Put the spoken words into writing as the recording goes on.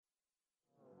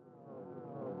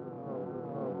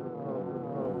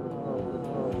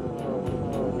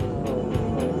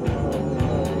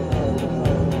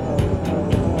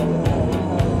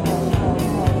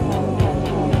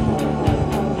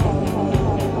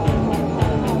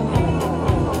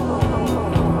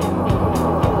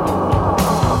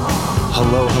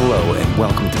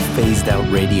welcome to Phased Out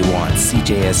Radio on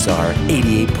CJSR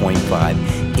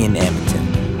 88.5 in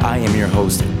Edmonton. I am your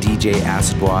host, DJ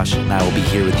Acid Wash, and I will be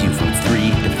here with you from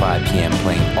 3 to 5 p.m.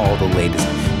 playing all the latest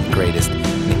and greatest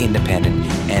in independent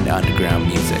and underground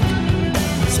music.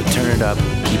 So turn it up,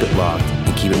 keep it locked,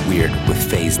 and keep it weird with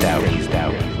Phased Out.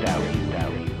 Together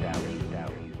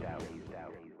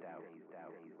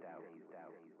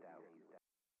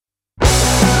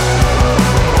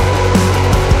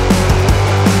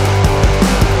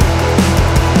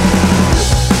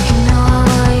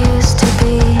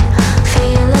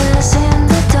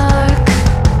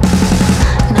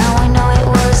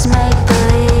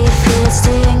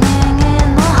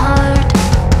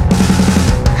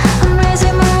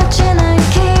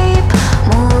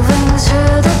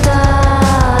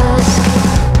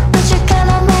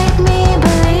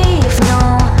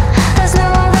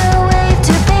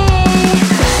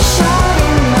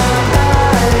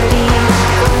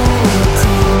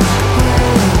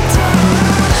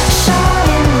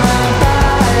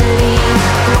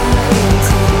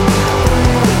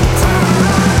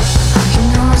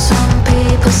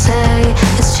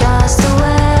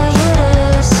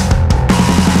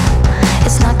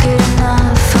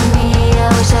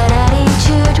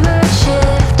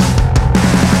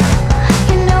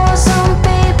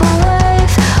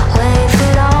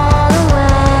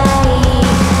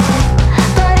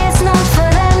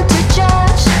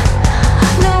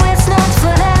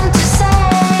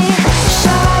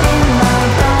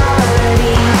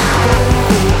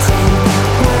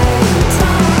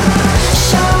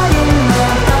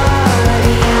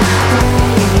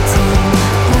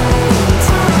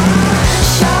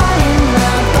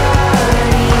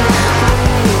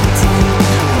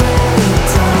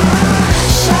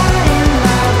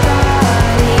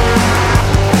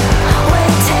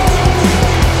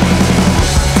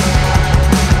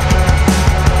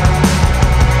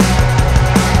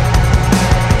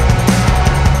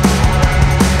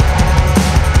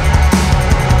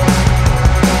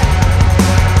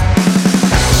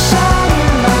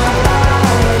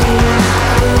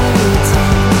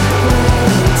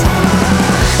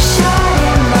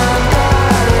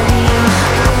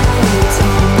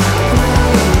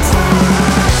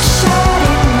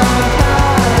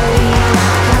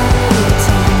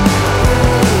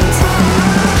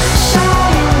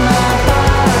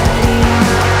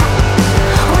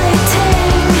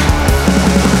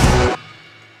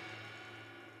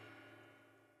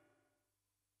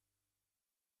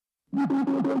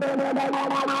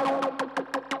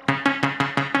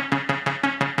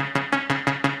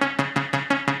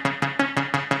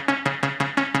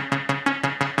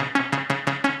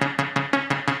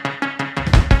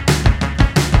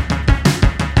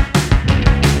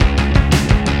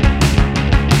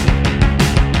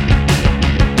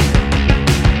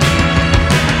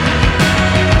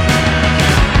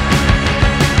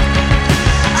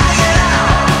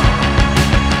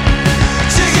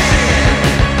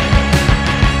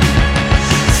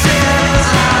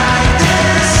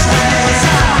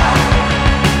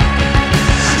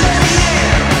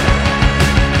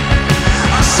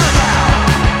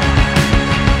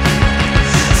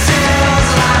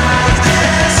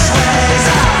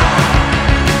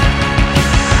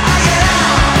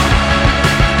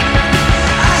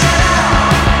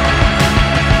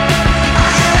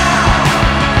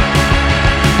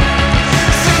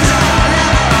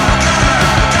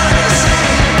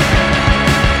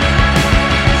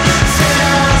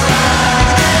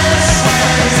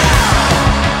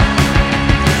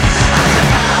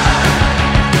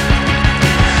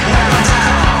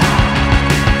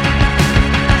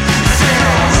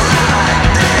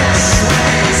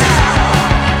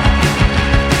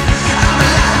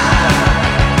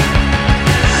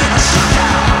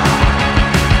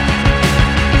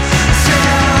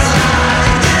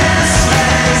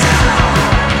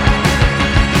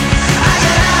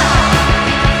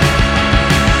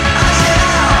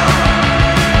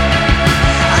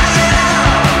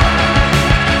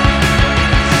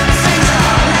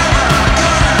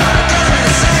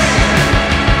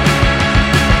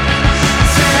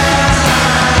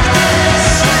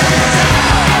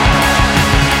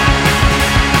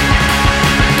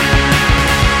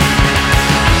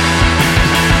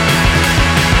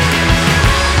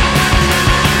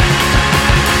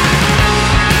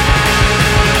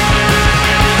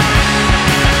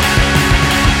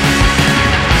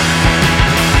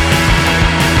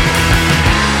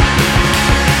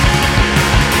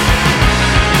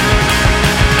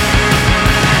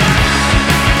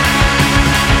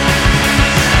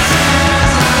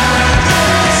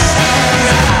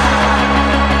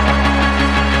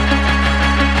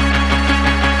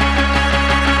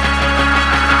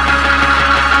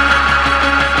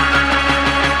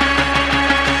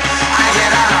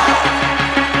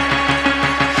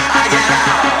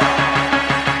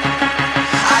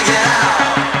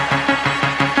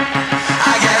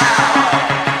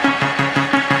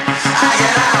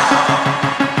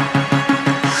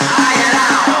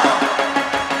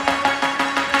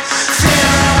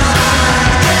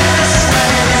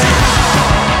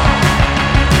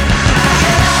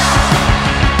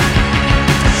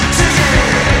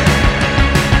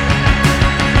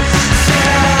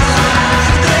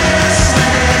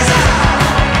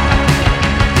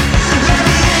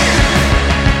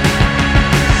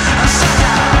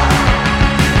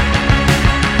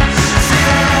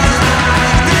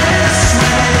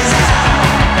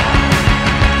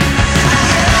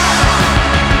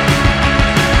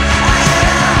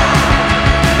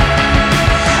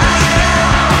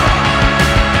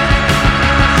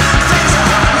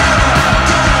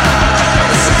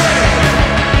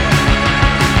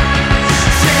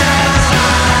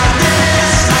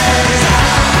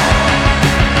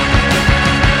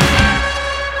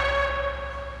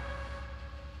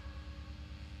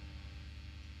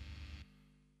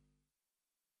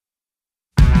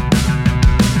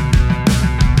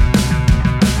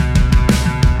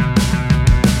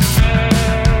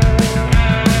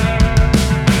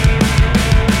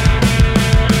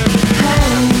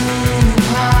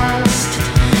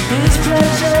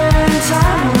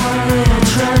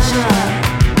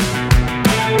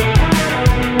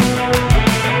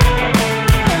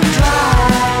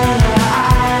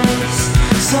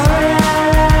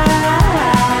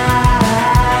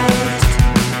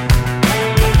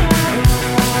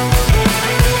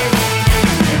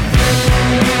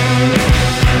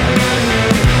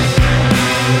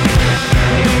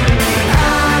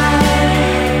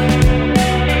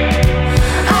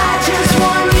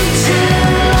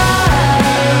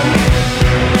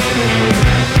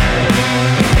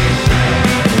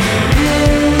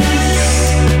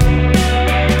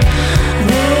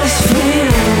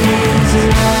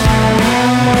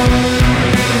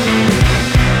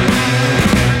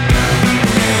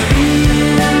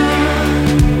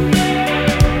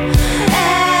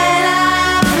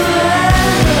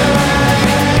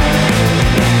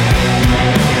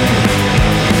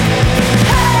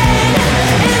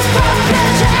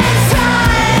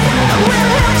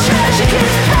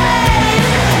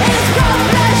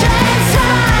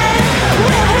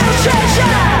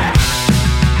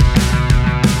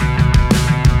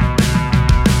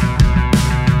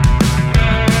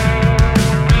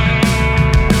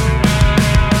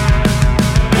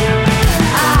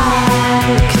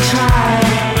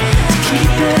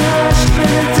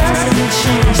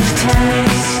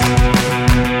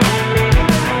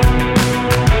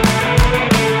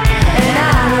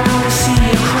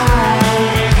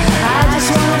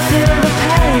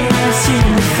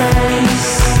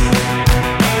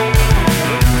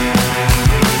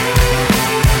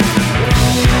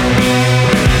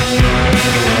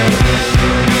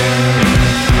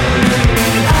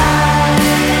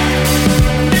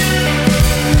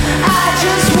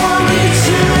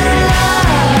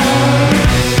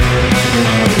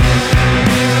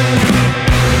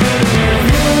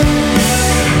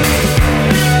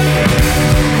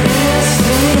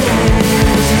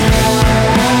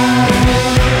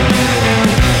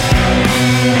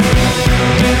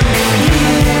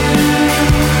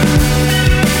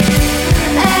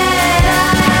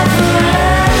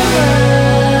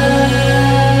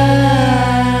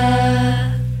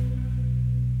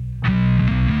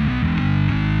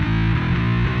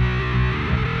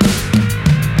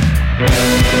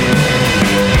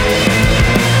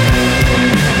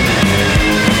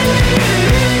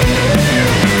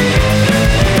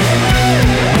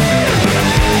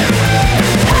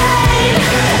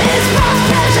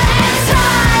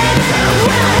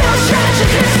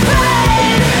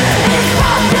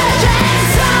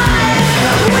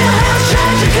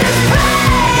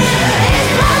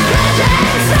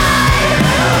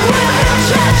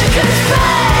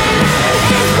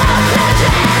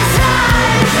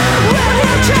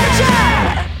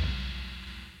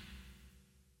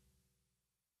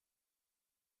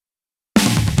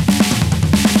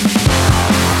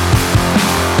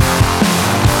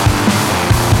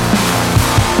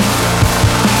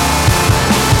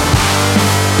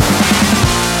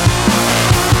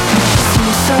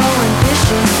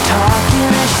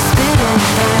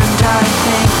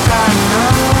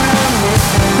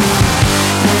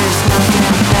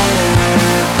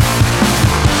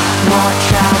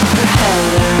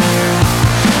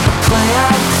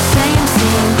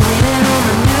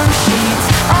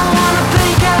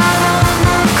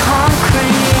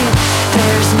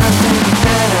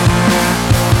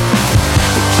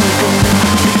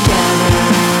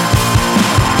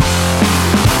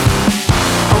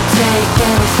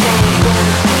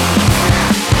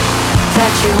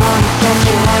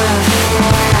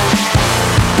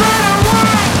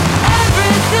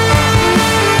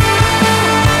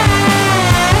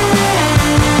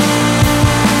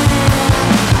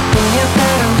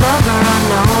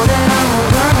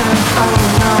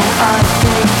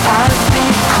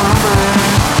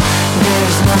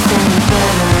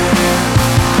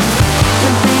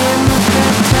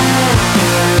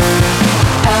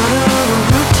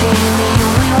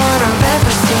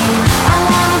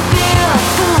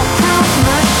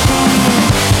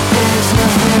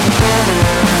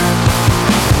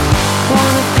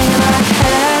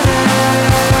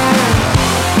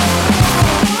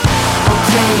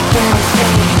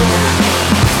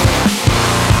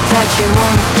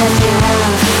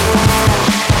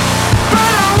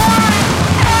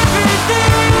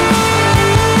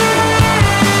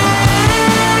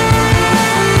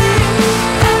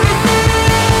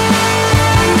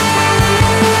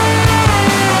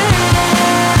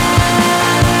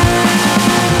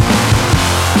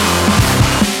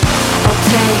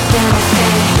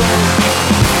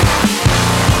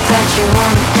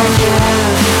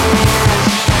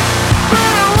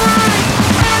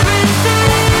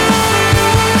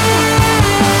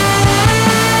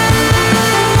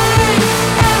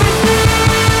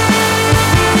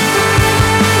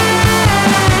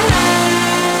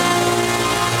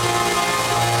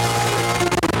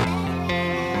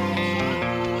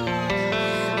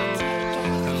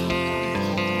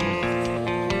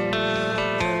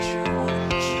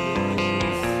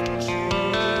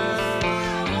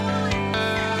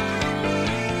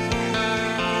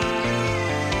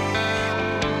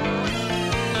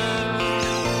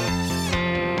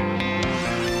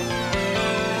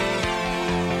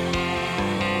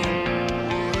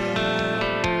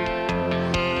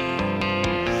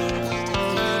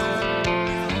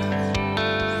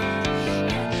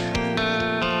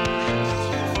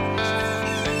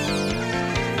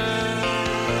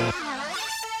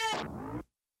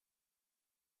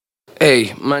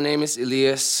Hey, my name is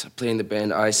Elias, playing the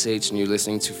band Ice Age, and you're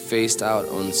listening to Phased Out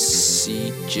on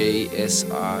CJSR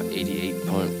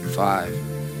 88.5.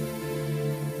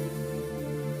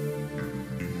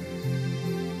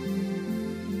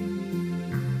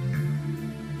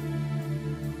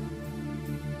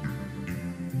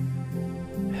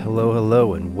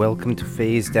 Hello, and welcome to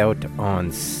Phased Out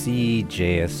on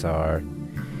CJSR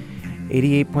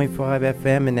 88.5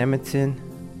 FM in Edmonton.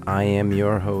 I am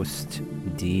your host,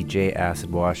 DJ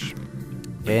Acid Wash,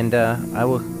 and I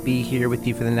will be here with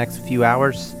you for the next few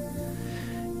hours,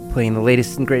 playing the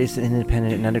latest and greatest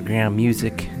independent and underground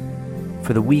music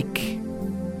for the week.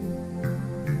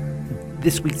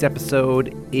 This week's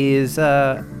episode is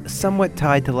somewhat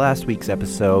tied to last week's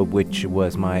episode, which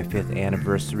was my 5th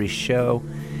anniversary show.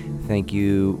 Thank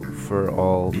you for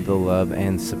all the love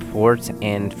and support,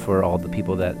 and for all the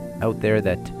people that out there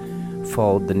that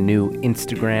followed the new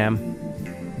Instagram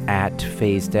at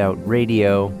Phased Out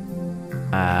Radio.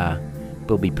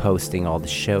 We'll be posting all the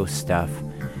show stuff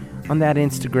on that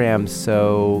Instagram.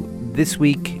 So this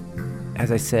week,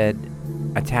 as I said,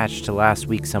 attached to last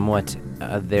week somewhat,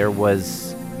 there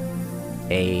was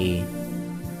I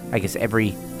guess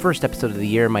every first episode of the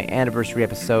year, my anniversary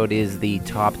episode is the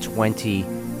top 20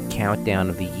 countdown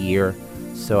of the year.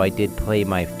 So I did play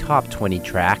my top 20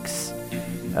 tracks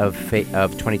of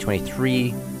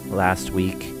 2023 last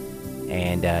week,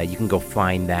 and you can go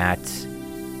find that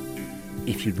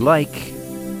if you'd like,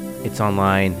 it's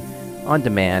online, on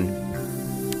demand,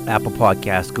 Apple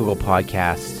Podcasts, Google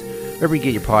Podcasts, wherever you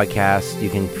get your podcasts, you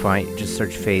can just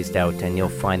search Phased Out, and you'll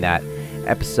find that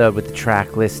episode with the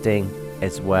track listing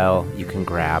as well. You can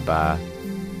grab,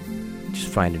 just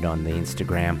find it on the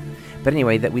Instagram. But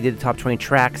anyway, that we did the top 20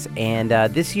 tracks, and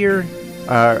this year,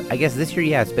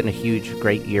 it's been a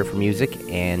great year for music,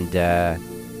 and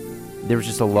there was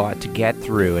just a lot to get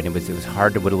through, and it was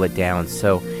hard to whittle it down.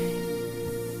 So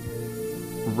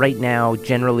right now,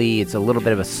 generally, it's a little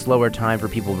bit of a slower time for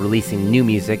people releasing new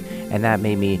music, and that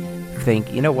made me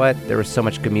think, you know what, there was so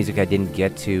much good music I didn't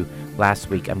get to last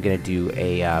week. I'm going to do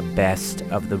a best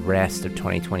of the rest of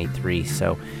 2023.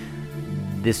 So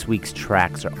this week's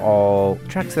tracks are all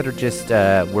tracks that are just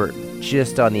we're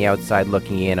just on the outside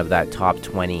looking in of that top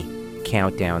 20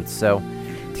 countdown. So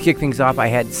to kick things off, I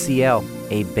had CIEL,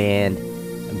 a band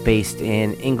based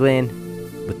in England,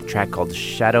 with the track called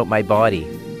Shout Out My Body.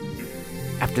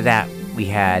 After that, we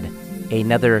had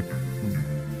another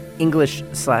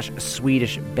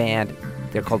English/Swedish band.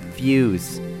 They're called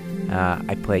Fuse.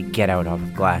 I played Get Out off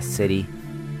of Glass City.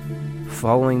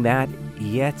 Following that,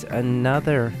 yet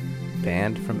another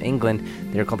band from England.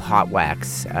 They're called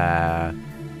HotWax.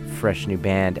 Fresh new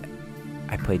band.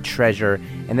 I played Treasure.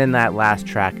 And then that last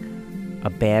track, a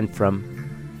band from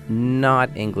not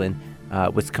England,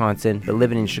 Wisconsin, but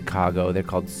living in Chicago. They're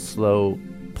called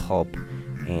Pulp.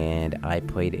 And I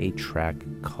played a track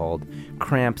called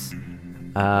Cramps.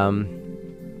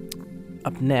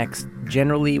 Up next,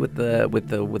 generally with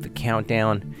the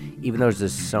countdown, even though there's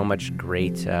just so much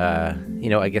great,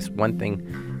 I guess one thing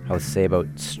I'll say about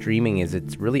streaming is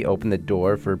it's really opened the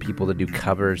door for people to do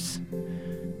covers.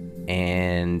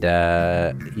 And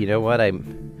you know what? I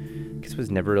guess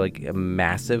was never like a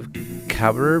massive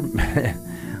cover,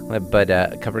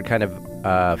 but cover kind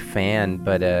of fan.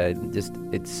 But just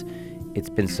it's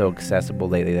been so accessible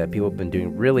lately that people have been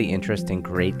doing really interesting,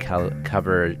 great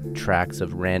cover tracks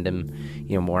of random,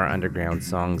 more underground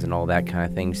songs and all that kind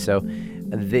of thing. So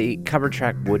the cover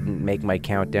track wouldn't make my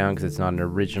countdown because it's not an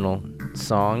original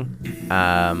song,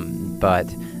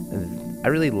 but I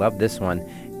really love this one,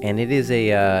 and it is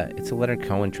it's a Leonard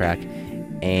Cohen track,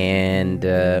 and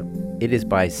it is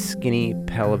by Skinny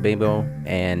Pelembe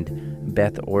and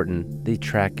Beth Orton. The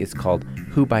track is called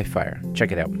Who by Fire.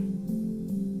 Check it out.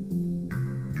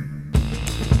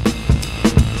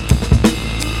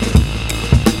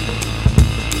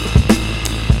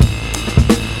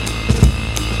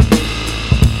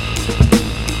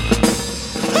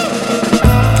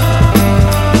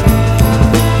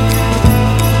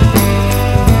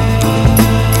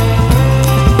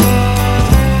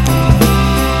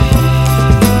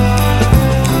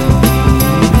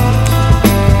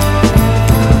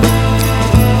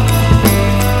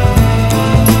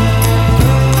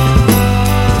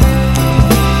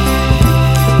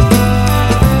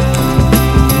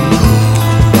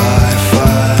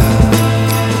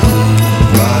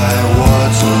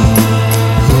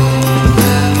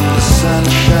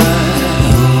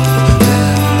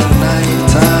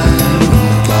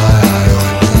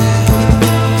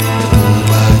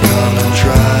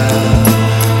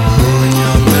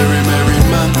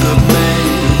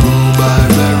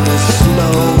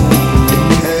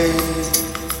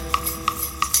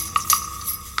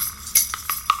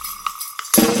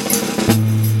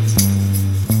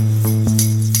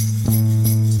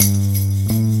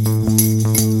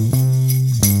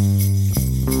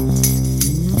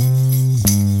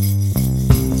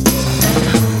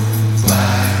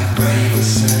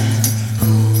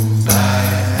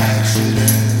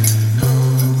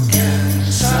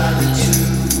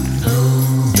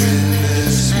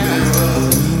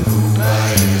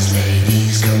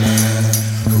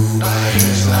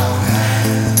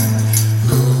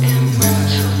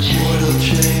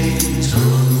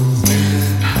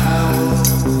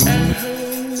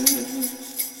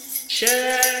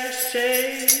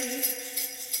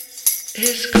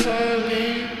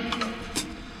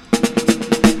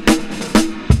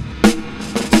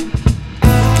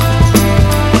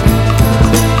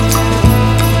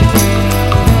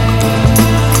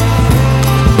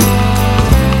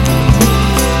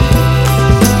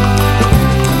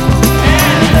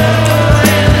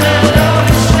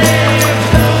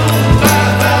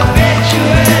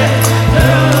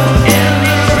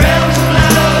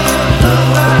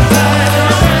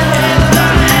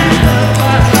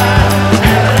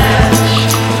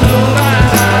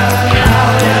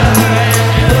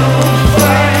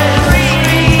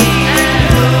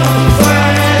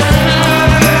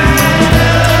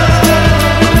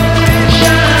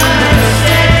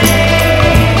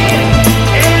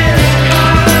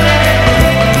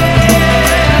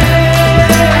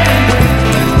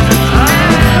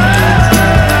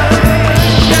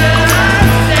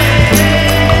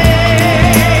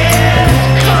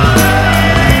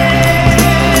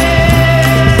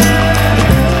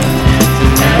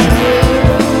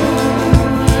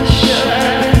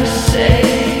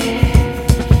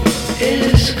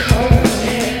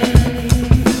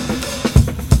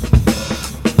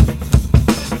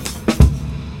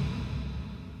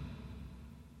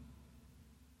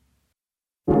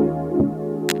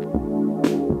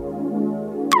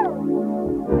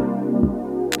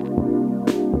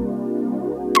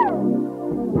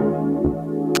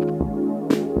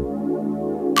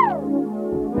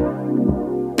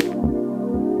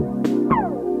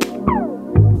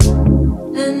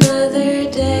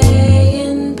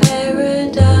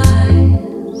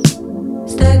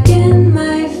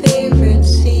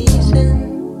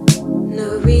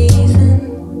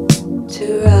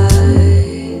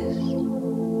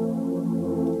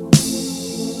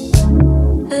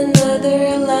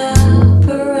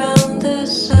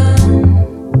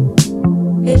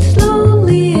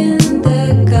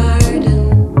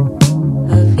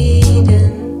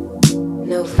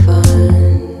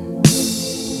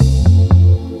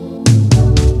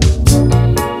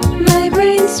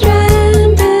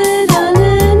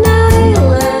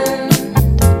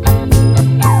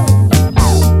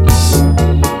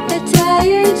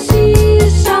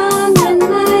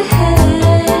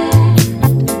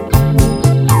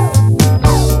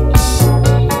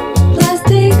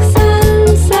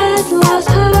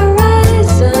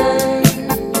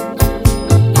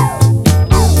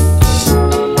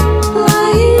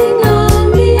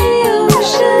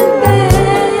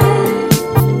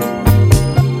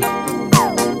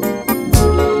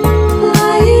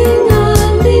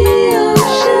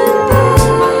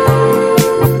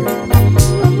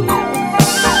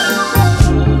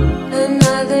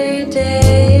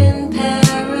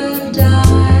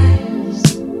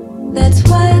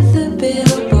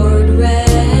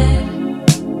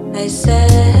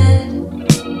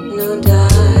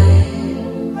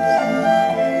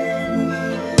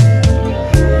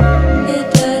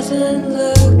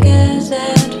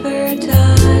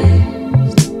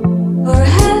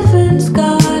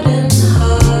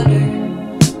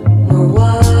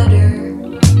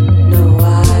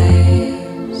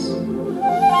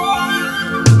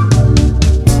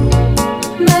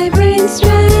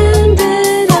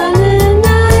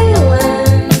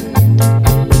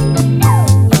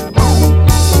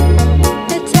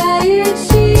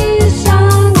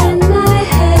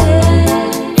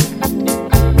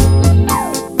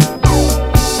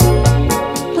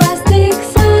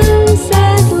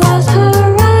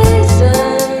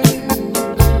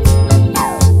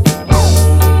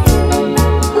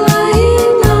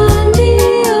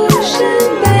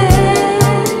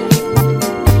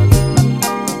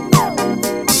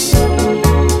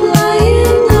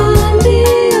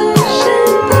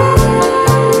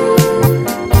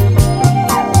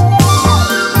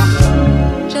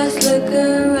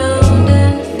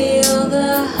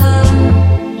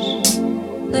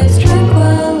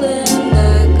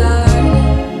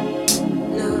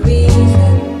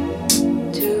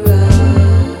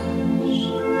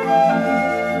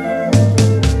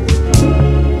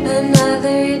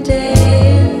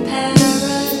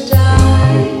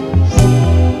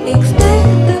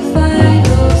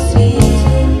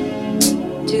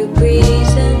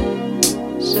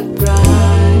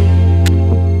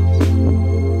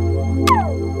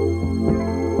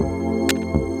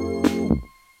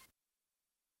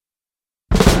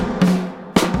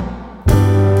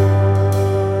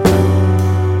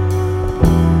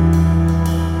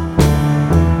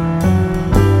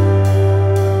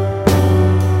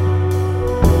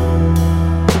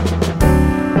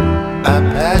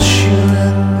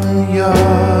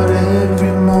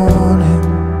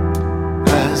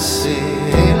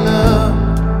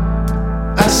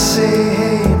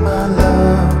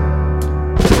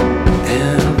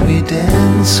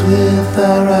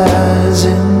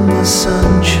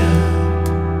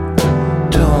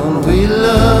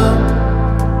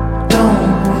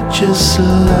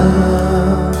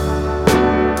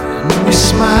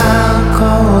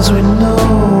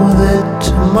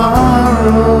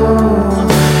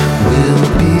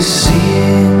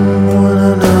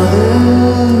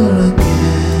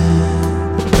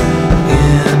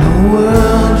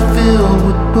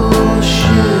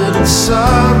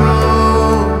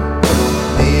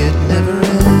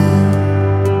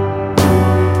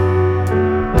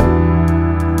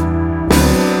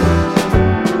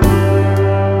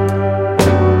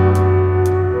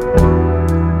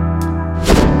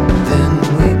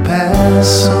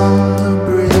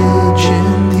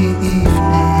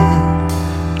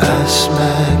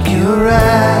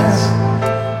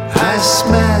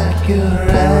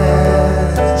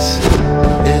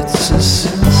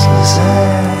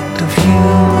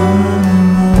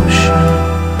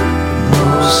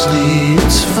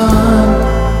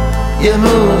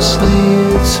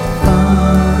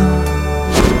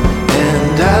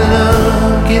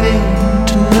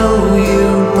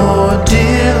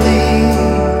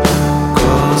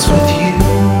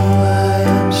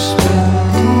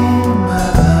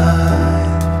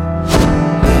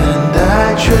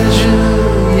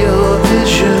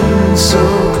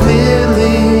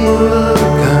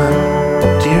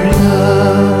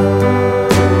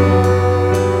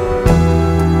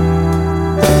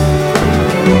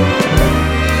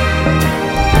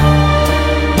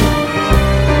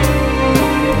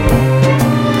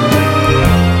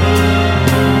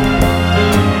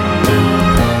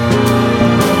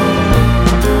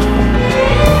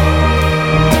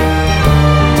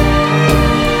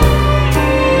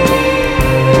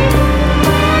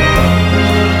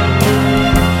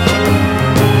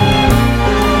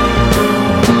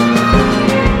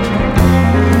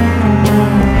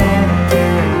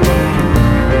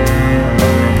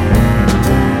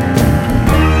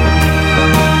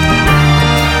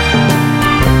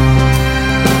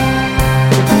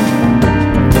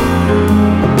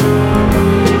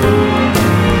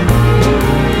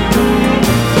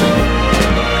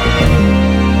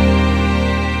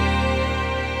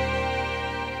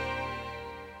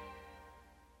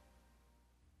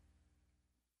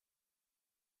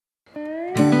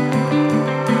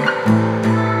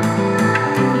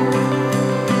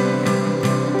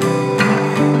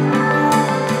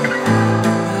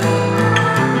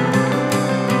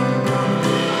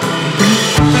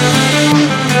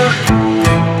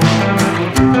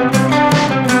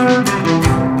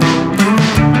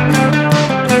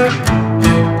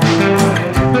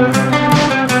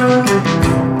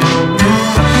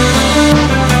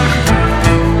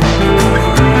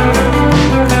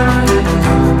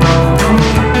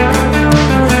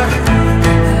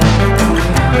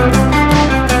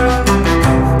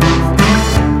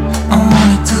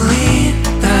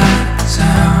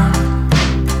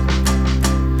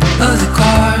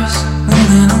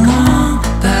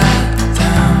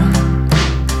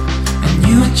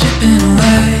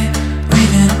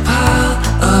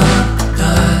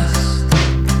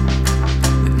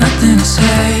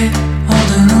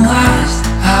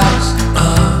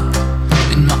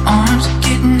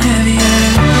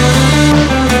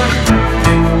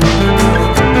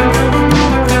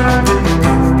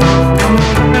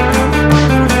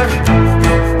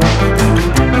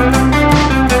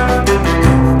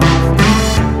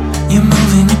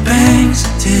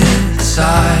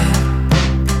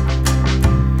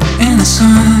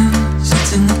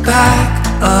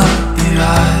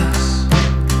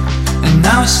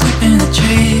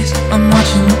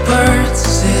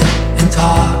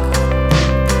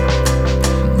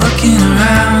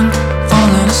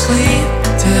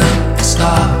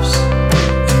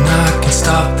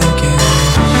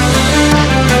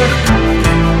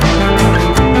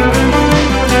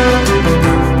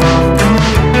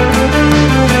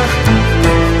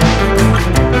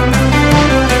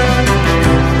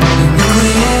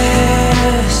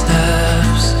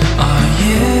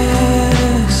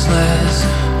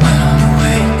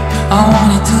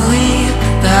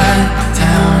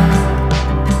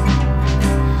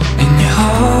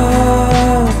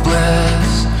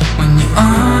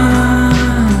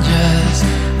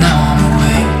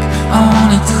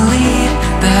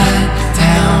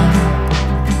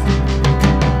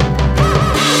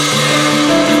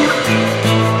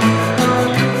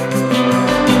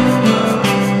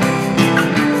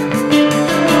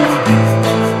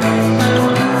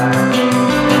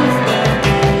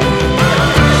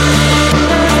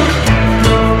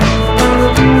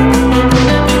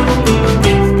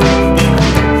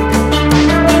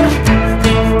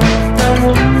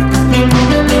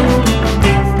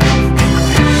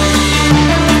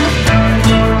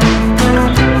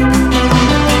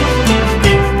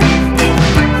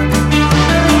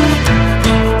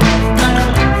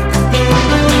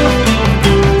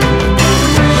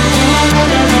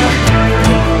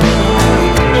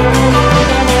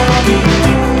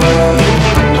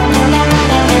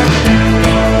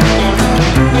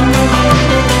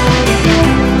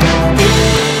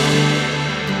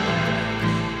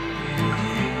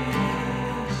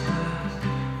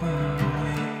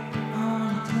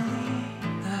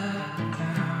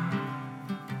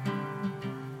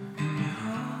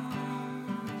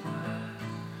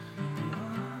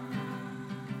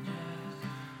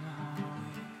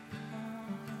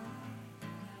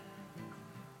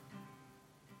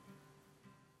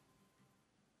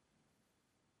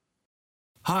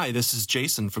 Hi, this is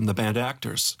Jason from the band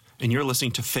Actors, and you're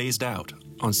listening to Phased Out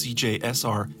on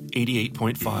CJSR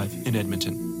 88.5 in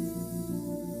Edmonton.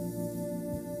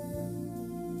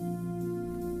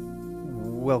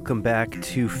 Welcome back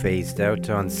to Phased Out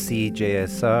on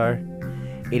CJSR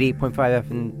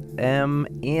 88.5 FM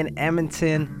in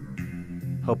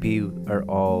Edmonton. Hope you are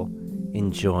all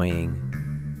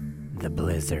enjoying the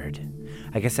blizzard.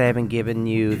 I guess I haven't given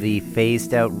you the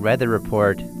Phased Out weather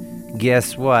report.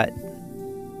 Guess what?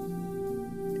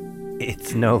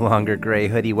 It's no longer gray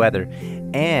hoodie weather.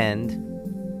 And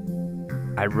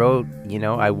I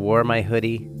wore my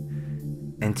hoodie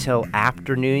until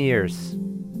after New Year's.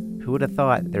 Who would have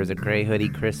thought there's a gray hoodie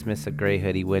Christmas, a gray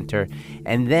hoodie winter,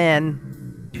 and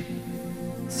then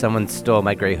someone stole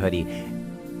my gray hoodie.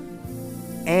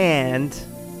 And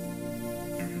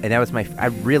that was I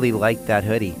really liked that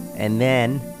hoodie. And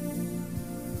then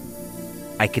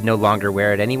I could no longer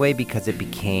wear it anyway because it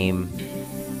became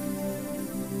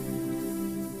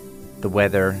the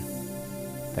weather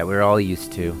that we're all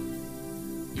used to.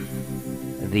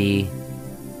 The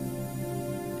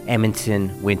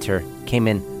Edmonton winter came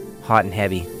in hot and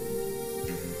heavy.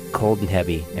 Cold and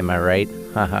heavy, am I right?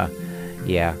 Haha.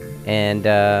 Yeah. And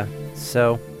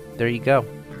so there you go.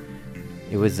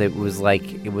 It was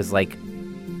like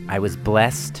I was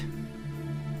blessed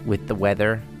with the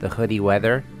weather, the hoodie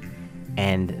weather,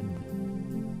 and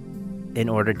in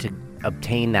order to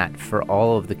obtain that for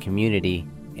all of the community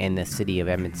in the city of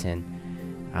Edmonton,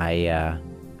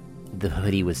 the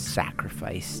hoodie was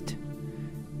sacrificed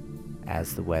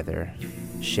as the weather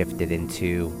shifted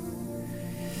into,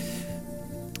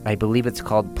 I believe it's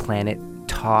called Planet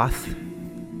Toth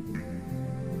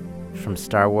from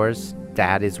Star Wars.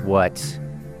 That is what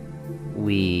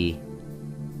we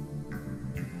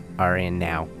are in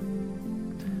now.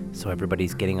 So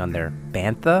everybody's getting on their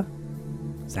bantha?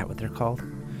 Is that what they're called?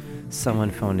 Someone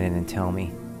phone in and tell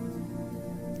me.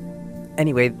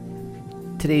 Anyway,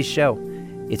 today's show,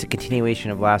 it's a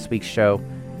continuation of last week's show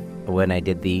when I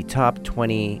did the top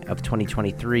 20 of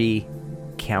 2023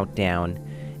 countdown,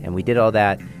 and we did all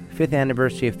that. 5th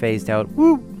anniversary of Phased Out.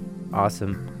 Woo!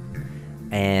 Awesome.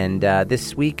 And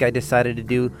this week I decided to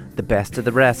do the best of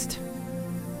the rest.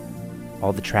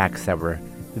 All the tracks that were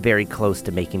very close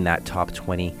to making that top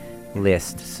 20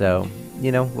 list. So,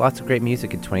 lots of great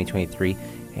music in 2023,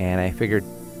 and I figured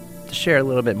to share a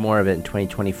little bit more of it in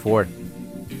 2024.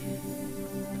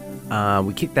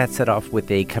 We kicked that set off with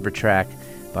a cover track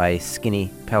by Skinny,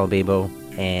 Pelembe,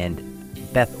 and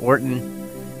Beth Orton.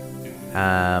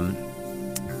 From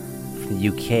the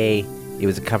UK, it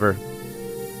was a cover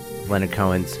of Leonard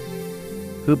Cohen's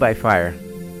Who by Fire.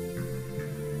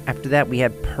 After that, we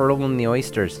had Pearl and the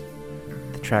Oysters,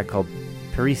 the track called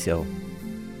Paraiso.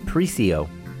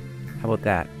 How about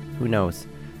that? Who knows?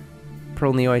 Pearl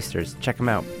and the Oysters, check them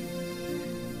out.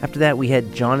 After that, we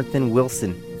had Jonathan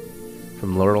Wilson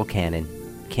from Laurel Canyon.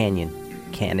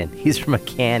 He's from a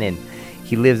cannon.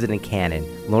 He lives in a cannon.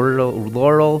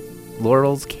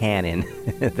 Laurel's Cannon.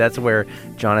 That's where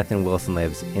Jonathan Wilson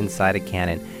lives, inside a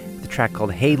cannon. The track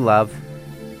called Hey Love.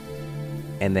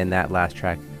 And then that last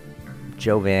track,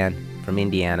 Joe Vann from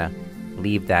Indiana,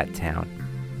 Leave That Town.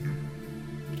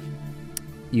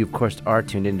 You, of course, are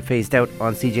tuned in to Phased Out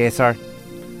on CJSR.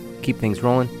 Keep things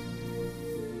rolling.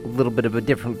 A little bit of a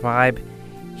different vibe.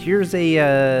 Here's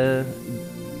a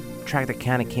track that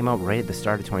kind of came out right at the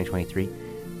start of 2023.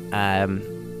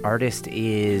 Artist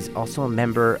is also a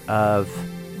member of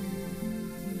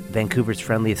Vancouver's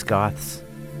Friendliest Goths,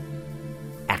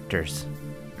 Actors,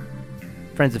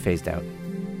 friends of Phased Out.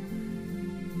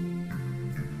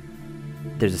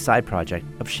 There's a side project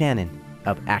of Shannon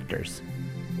of Actors.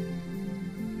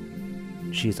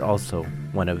 She's also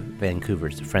one of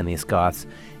Vancouver's Friendliest Goths,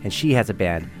 and she has a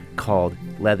band called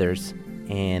Leathers,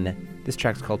 and this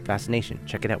track's called Fascination.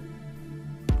 Check it out.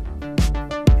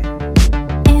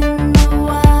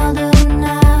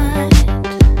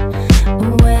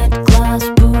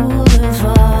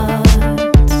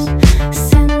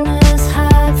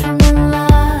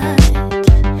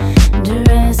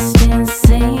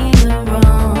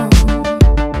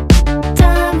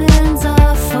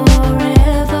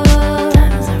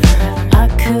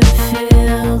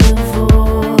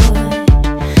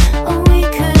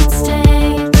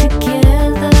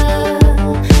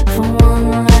 For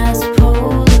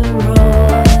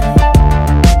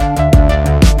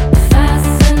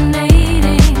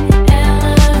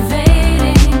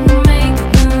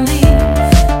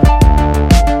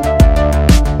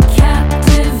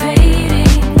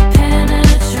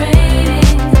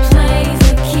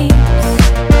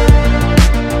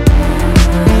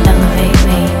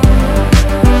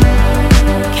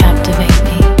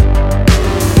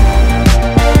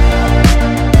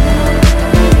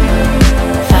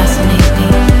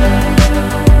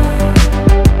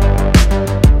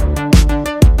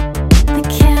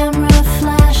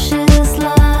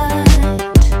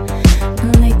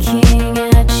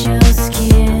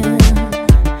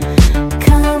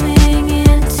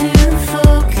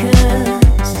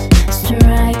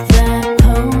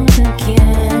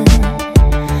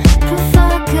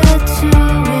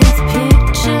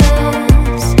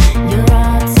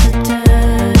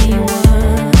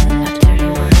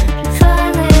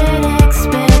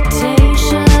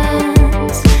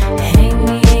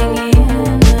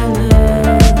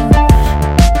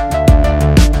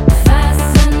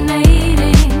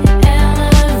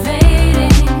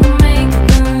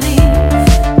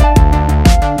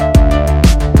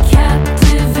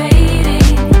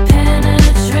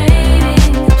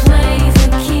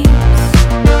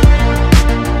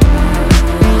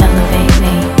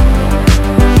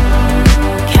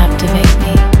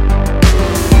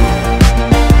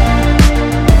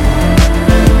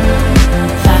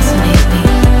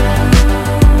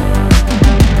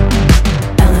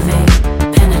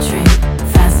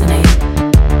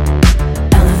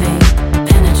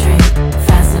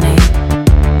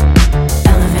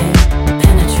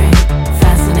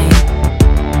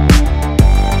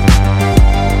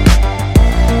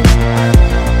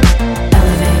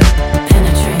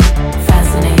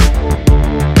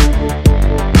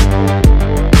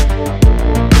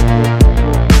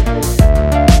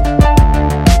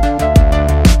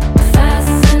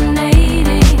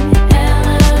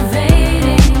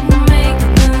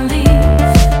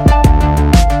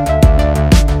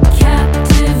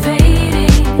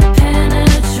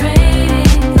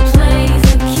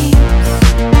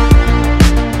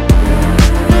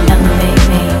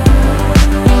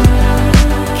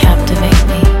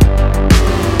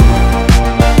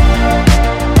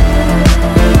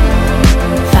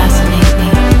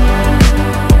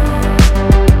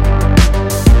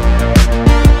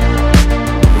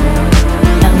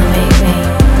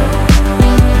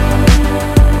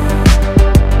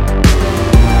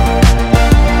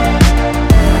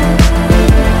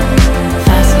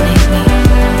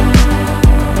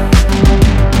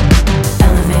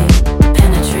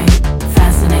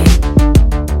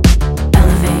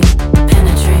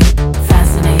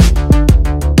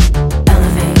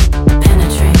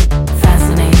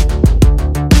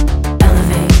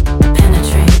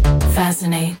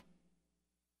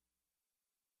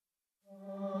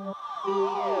Comes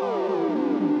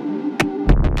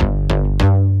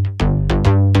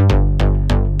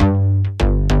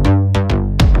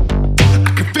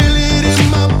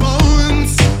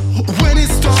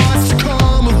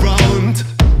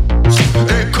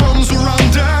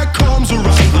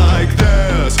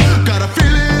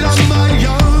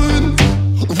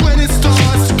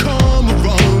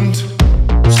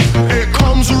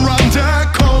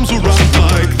around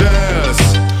like this.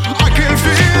 I can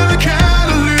feel the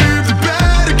candle leave the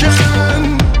bed again.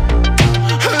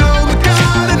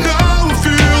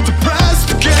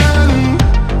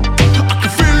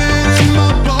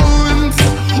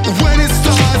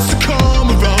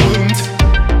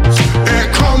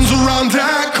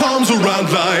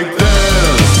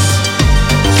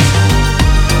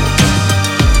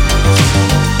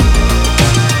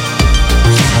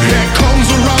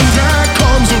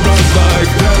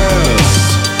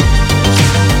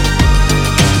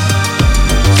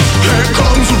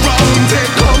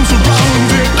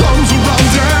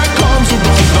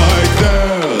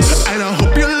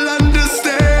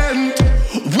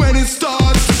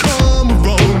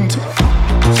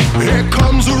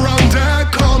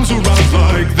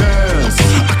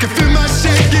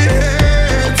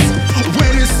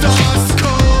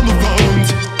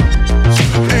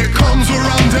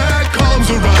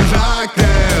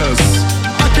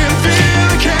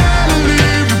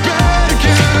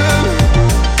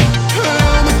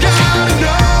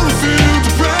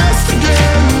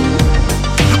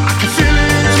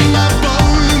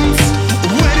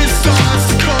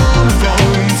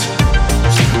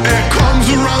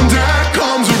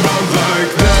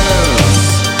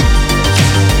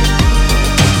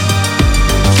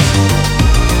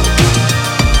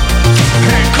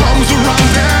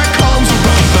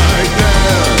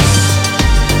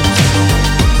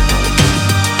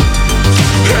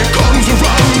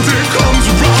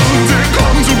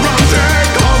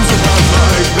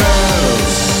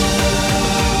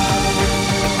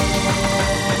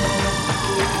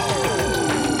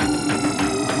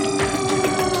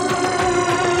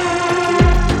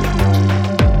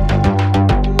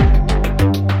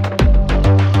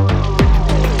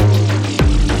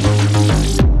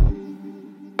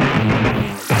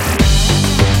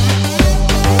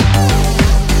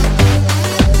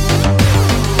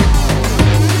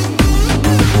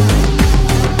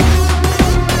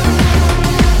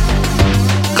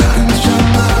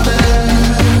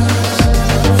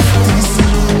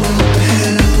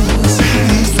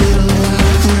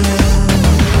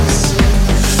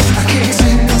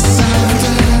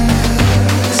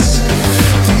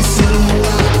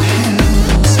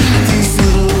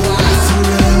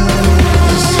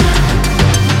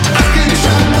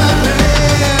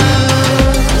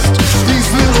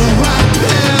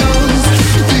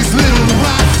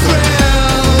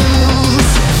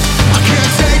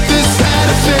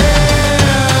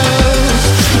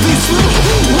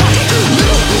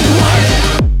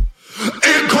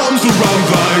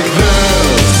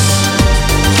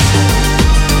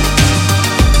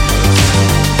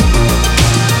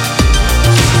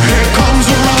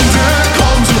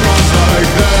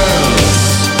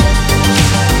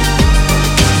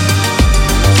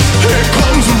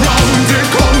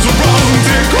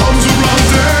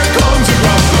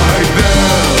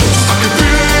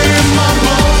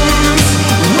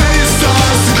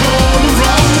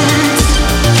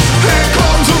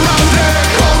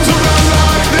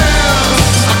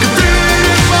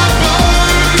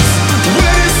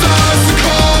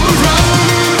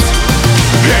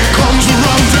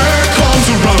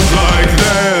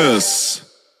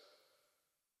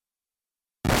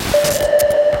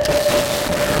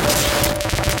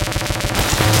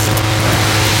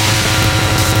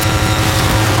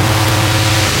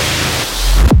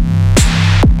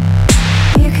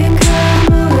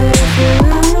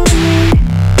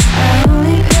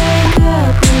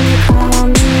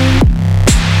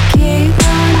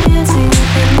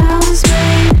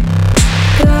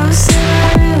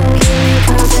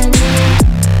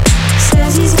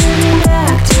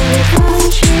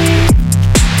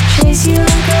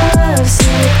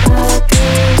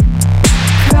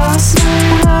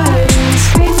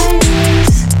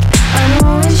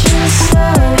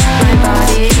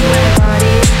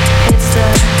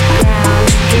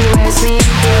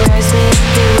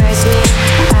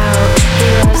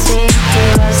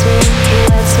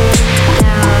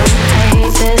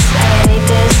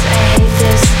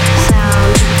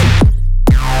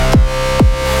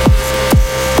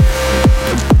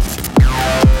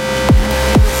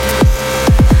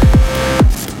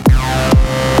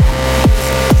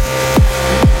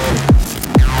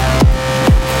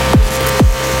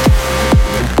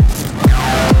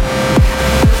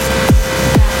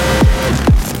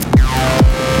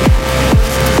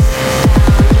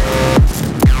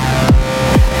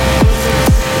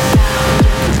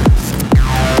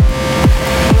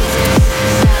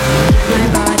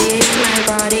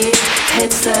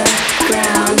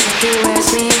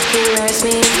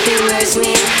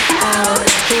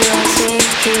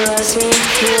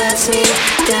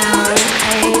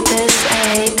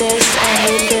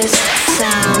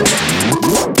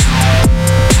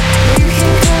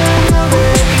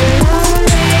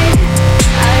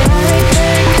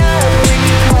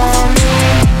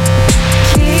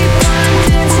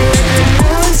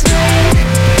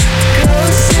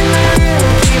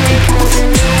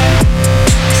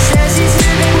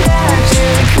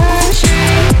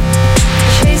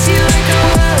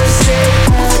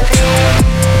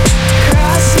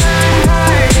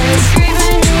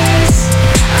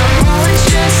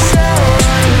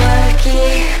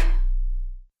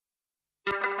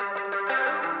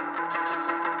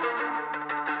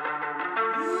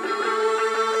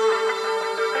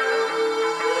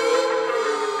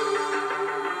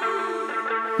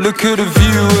 Look at the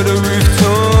view of the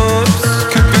rooftops.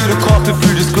 Could be the carpet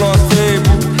through this glass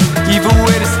table. Either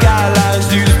way the skyline's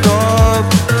used up.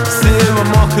 Sitting with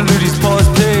Mark and Ludy's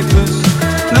past papers.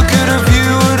 Look at the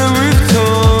view of the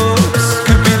rooftops.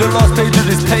 Could be the last page of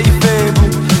this petty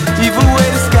fable. Either way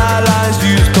the skyline's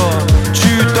used up.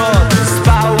 True dark,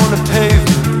 spatter on the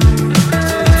pavement.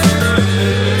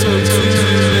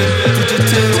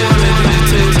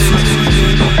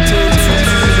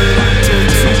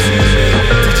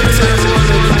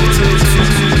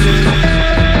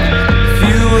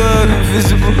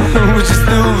 Would you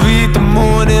still read the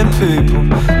morning paper?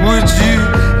 Would you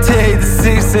take the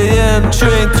 6 a.m.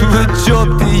 train to a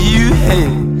job that you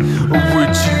hate? Or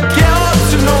would you get up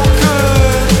to no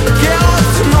good? Get up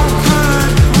to no good?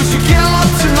 Would you get up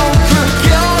to no good?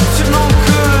 Get up to no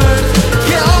good?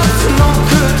 Get up to no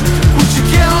good? Would you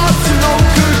get up to no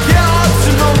good? Get up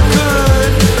to no good?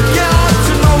 Get up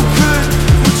to no good?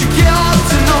 Would you get up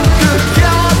to no good? Get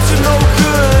up to no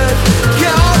good?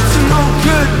 Get up to no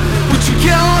good? Would you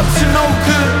get up to no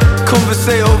good?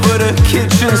 Conversate over the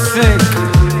kitchen sink.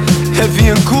 Heavy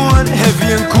and good,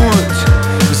 heavy and good.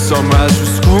 The sunrise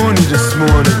was scrawny this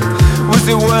morning. Was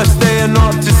it worth staying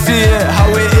up to see it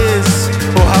how it is,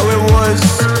 or how it was?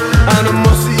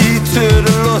 Animosity to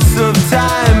the loss of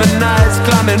time, and nights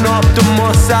climbing up the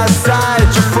moss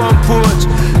outside your front porch.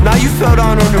 Now you fell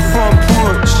down on your front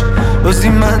porch.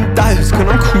 Ozymandias, can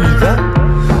I call you that?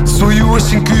 Saw you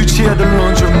washing Gucci at the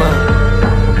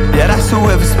laundromat. Yeah, that's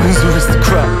whoever spins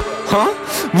aristocrat. Huh?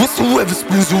 What's whoever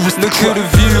spins aristocrat? Look at the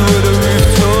view of the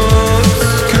rooftops.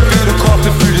 Could be the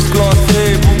carpet through this glass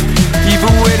table.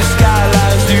 Either way the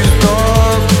skyline's used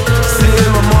up.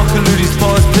 Sitting with Mark and Ludy's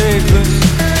past papers.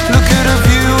 Look at the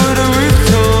view of the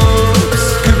rooftops.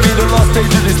 Could be the last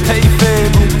page of this petty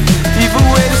fable. Either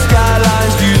way the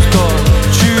skyline's used up.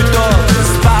 True dark,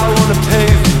 spatter on the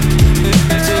pavement.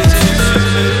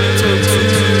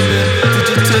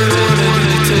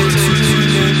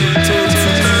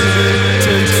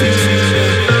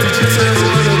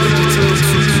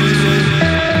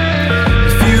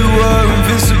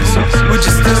 Would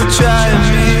you still try and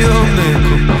meet your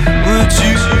maker? Would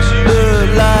you look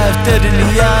life dead in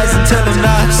the eyes and tell them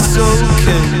that it's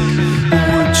okay? Or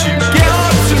would you get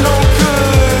up to no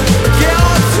good? Get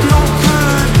up to no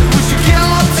good? Would you get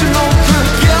up to no good?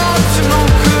 Get up to no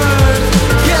good?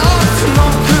 Get up to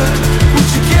no good? Would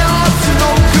you get up to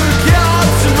no good? Get up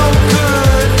to no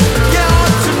good? Get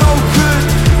up to no good?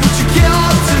 Would you get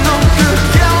up to no good?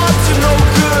 Get up to no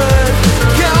good?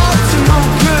 Get up to no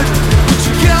good? Would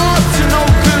you get up to no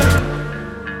good?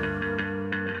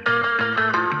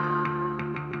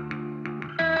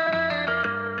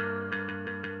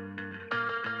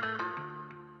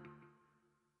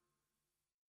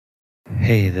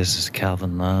 Hey, this is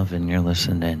Calvin Love, and you're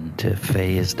listening to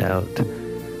Phased Out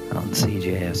on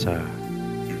CJSR.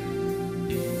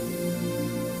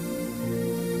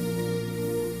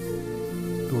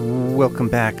 Welcome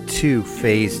back to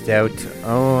Phased Out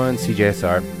on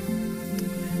CJSR.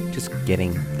 Just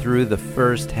getting through the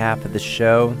first half of the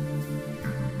show.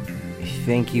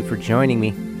 Thank you for joining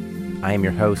me. I am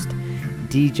your host,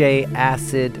 DJ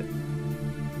Acid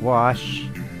Wash,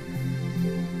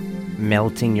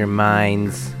 melting your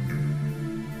minds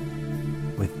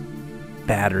with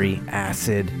battery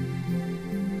acid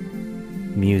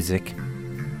music.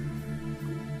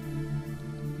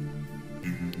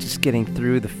 Just getting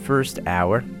through the first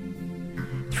hour.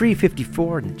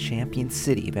 3:54 in the champion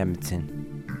city of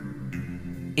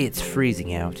Edmonton. It's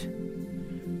freezing out.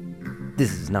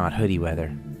 This is not hoodie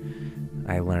weather.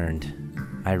 I learned.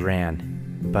 I ran.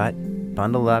 But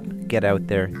bundle up, get out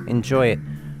there, enjoy it.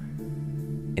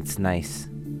 It's nice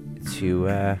to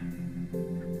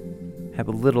have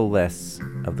a little less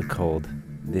of the cold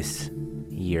this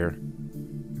year.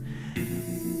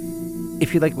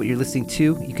 If you like what you're listening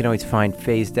to, you can always find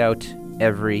Phased Out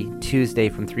every Tuesday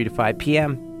from 3 to 5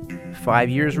 p.m. 5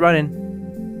 years running.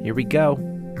 Here we go.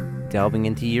 Delving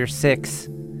into year 6.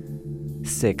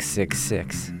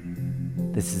 666.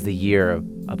 This is the year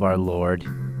of our Lord.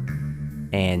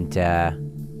 And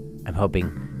I'm hoping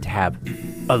to have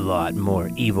a lot more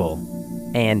evil.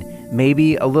 And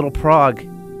maybe a little prog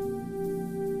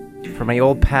for my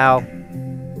old pal,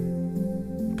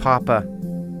 Papa.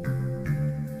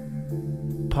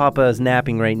 Papa is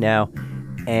napping right now.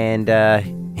 And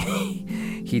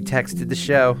he texted the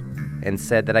show and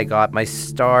said that I got my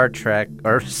Star Trek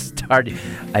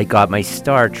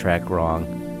wrong.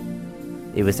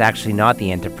 It was actually not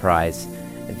the Enterprise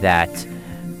that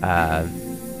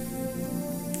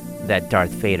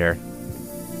Darth Vader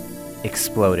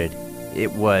exploded.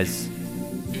 It was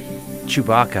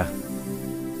Chewbacca,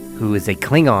 who is a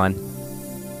Klingon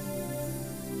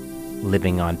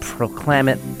living on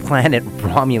planet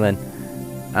Romulan.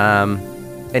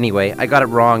 Anyway, I got it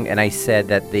wrong, and I said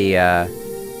that the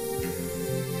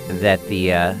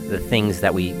things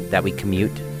that we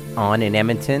commute on in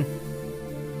Edmonton,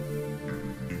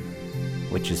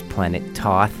 which is planet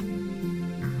Toth,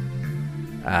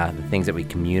 the things that we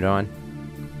commute on,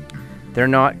 they're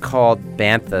not called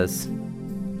banthas.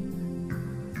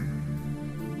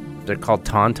 They're called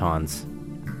tauntauns.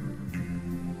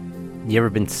 You ever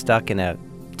been stuck in a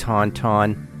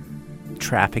tauntaun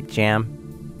traffic jam?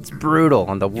 It's brutal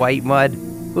on the white mud.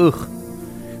 Ugh.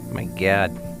 My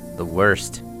God, the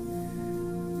worst.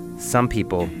 Some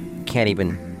people can't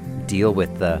even deal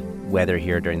with the weather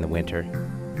here during the winter.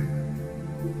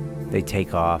 They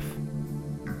take off.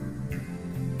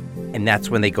 And that's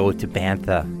when they go to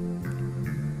Bantha.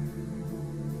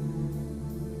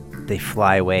 They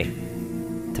fly away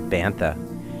to Bantha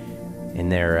in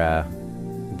their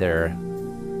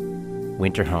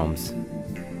winter homes.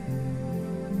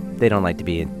 They don't like to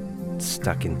be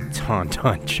stuck in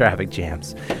tauntaun traffic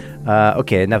jams.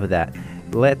 Okay, enough of that.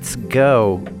 Let's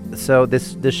go. So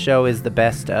this show is the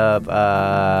best of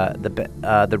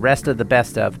the rest of the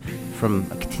best of from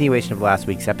a continuation of last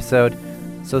week's episode.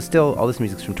 So still, all this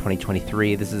music's from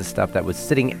 2023. This is the stuff that was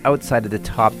sitting outside of the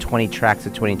top 20 tracks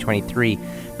of 2023,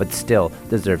 but still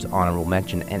deserves honorable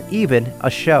mention and even a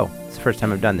show. It's the first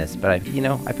time I've done this, but I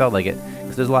felt like it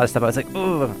because there's a lot of stuff I was like,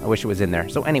 oh, I wish it was in there.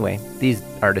 So anyway, these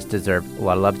artists deserve a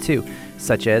lot of love too,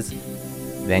 such as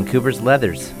Vancouver's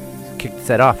Leathers. Kicked the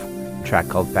set off. A track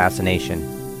called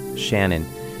Fascination. Shannon.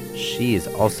 She is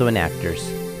also an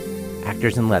actress.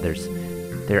 Actors in leathers.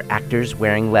 They're actors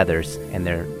wearing leathers, and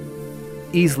they're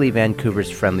easily Vancouver's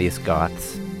friendliest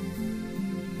goths.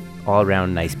 All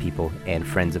around nice people and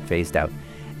friends of Phased Out.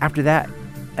 After that,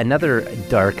 another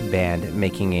dark band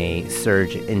making a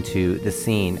surge into the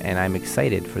scene, and I'm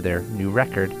excited for their new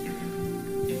record.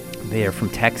 They are from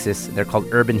Texas. They're called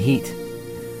Urban Heat.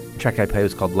 The track I played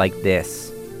was called Like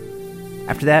This.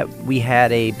 After that, we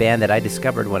had a band that I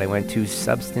discovered when I went to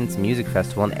Substance Music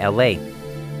Festival in LA.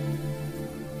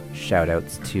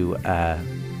 Shoutouts to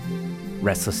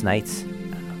Restless Nights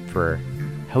for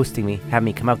hosting me, having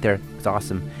me come out there. It was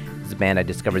awesome. It's a band I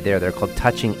discovered there. They're called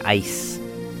Touching Ice.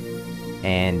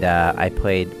 And I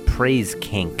played Praise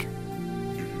Kink.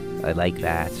 I like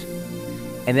that.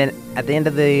 And then at the end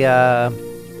of the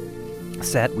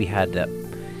set, we had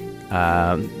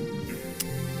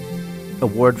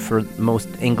award for most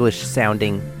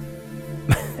English-sounding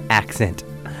accent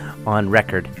on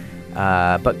record.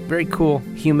 But very cool.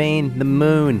 Humane, The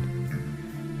Moon.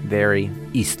 Very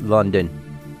East London.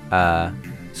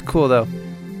 It's cool, though.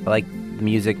 I like the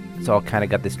music. It's all kind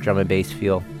of got this drum and bass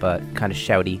feel, but kind of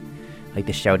shouty. Like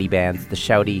the shouty bands. The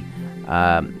shouty,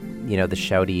 the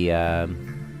shouty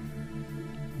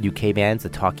UK bands, the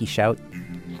talkie shout.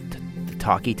 The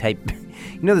talkie type.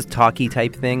 This talkie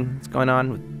type thing that's going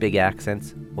on with big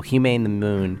accents? Well, Humane the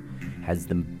Moon has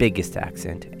the biggest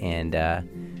accent, and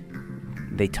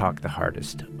they talk the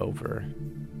hardest over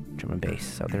drum and bass,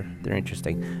 so they're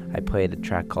interesting. I played a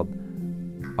track called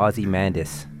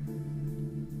Ozymandias.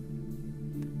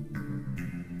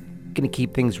 Gonna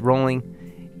keep things rolling.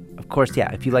 Of course,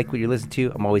 yeah, if you like what you listen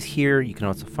to, I'm always here. You can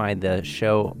also find the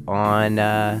show on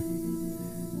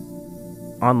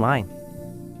online.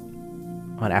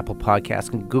 On Apple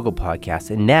Podcasts and Google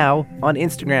Podcasts, and now on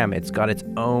Instagram. It's got its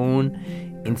own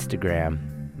Instagram.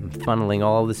 I'm funneling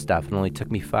all this stuff. It only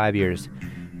took me 5 years,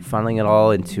 funneling it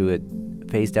all into a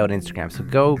Phased Out Instagram. So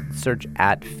go search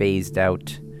at Phased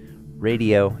Out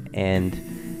Radio, and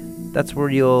that's where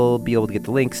you'll be able to get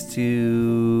the links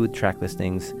to track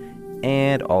listings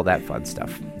and all that fun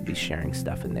stuff. I'll be sharing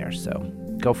stuff in there, so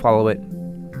go follow it.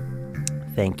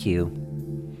 Thank you.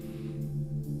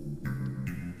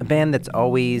 A band that's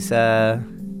always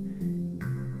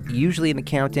usually in the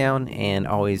countdown and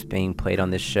always being played on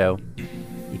this show.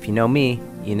 If you know me,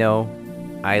 you know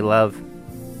I love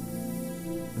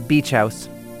Beach House.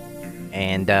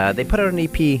 And they put out an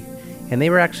EP, and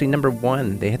they were actually number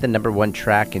one. They hit the number one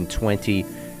track in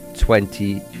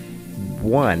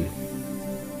 2021.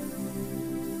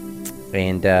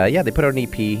 And they put out an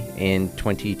EP in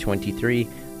 2023.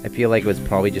 I feel like it was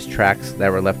probably just tracks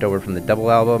that were left over from the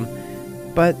double album.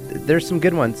 But there's some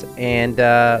good ones, and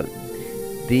the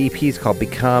EP is called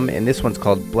Become, and this one's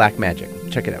called Black Magic.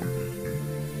 Check it out.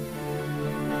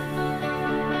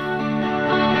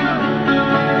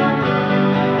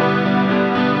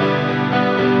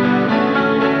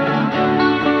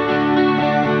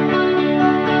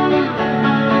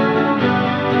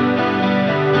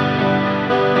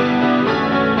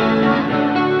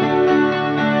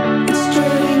 It's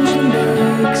strange and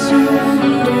makes you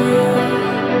wonder.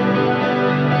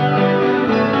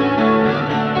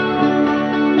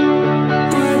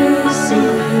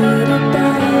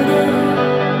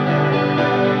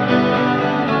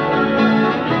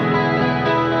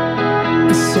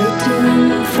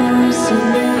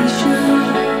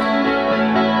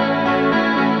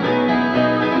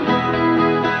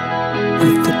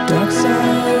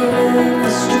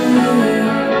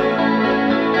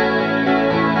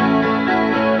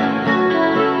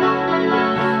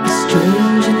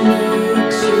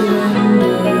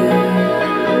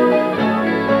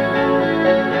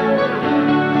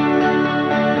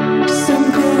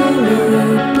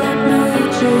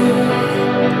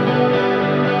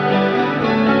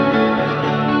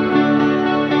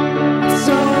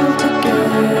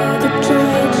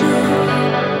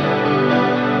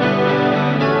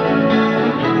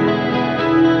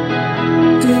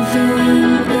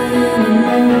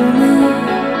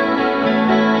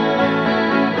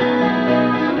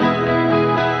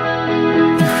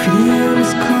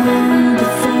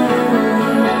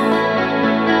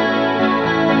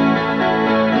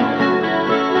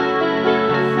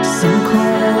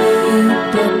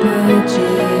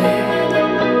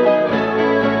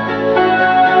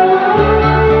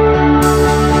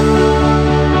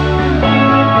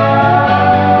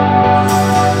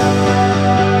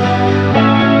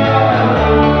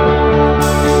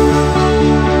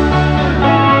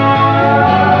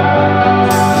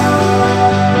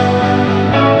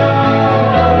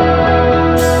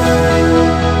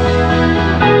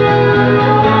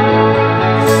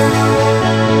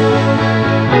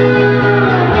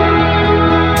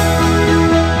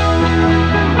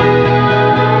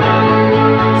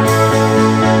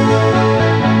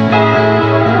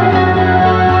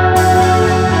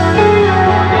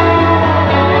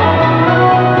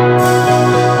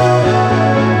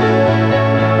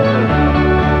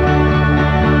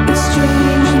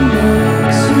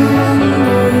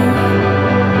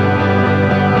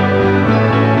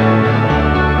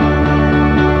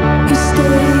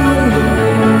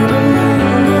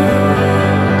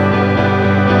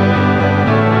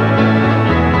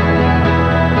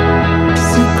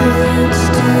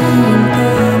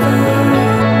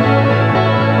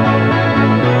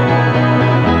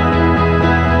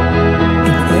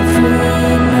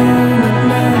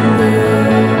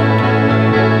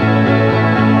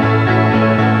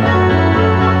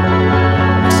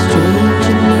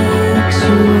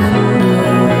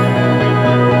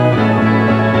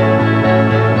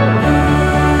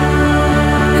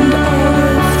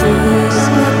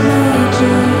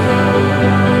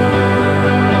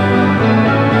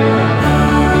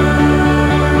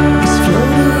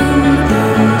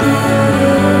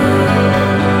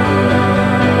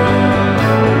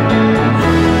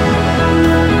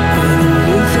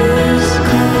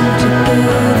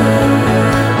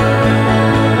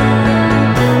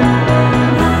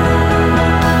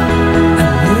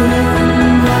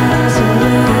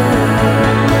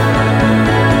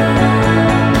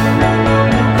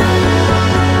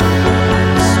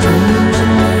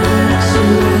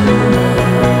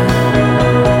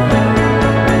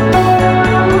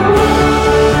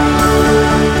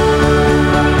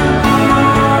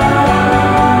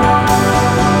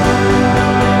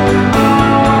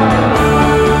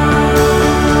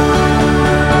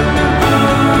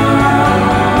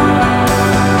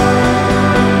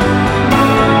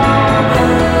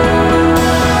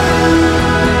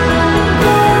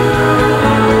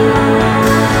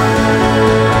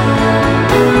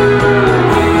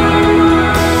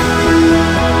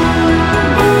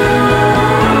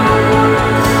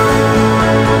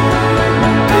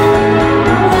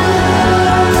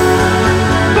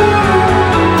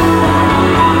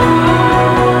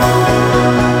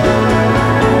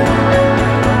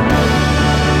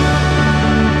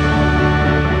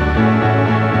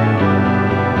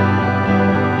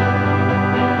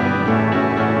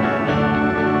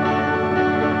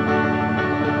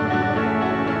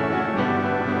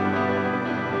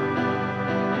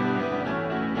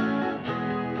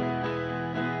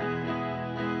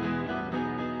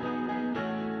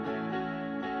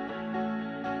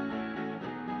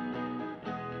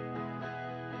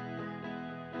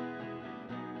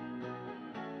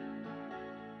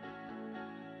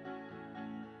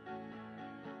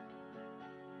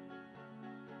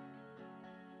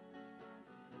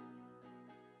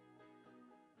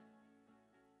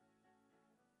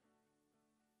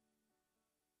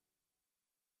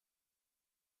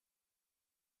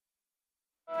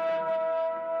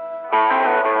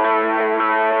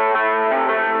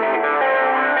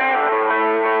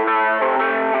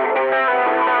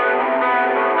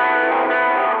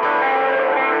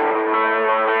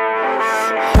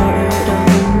 Heart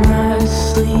on my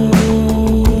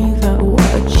sleeve, I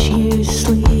watch you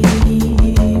sleep,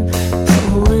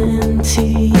 pulling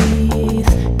teeth,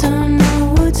 don't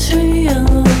know what's real.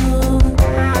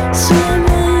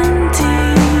 Swimming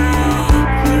deep,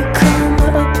 you come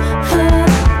up the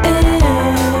air,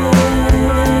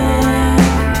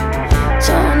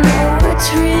 don't know what's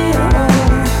real.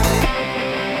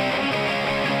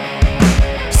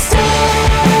 Stop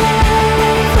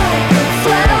like the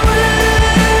flowers.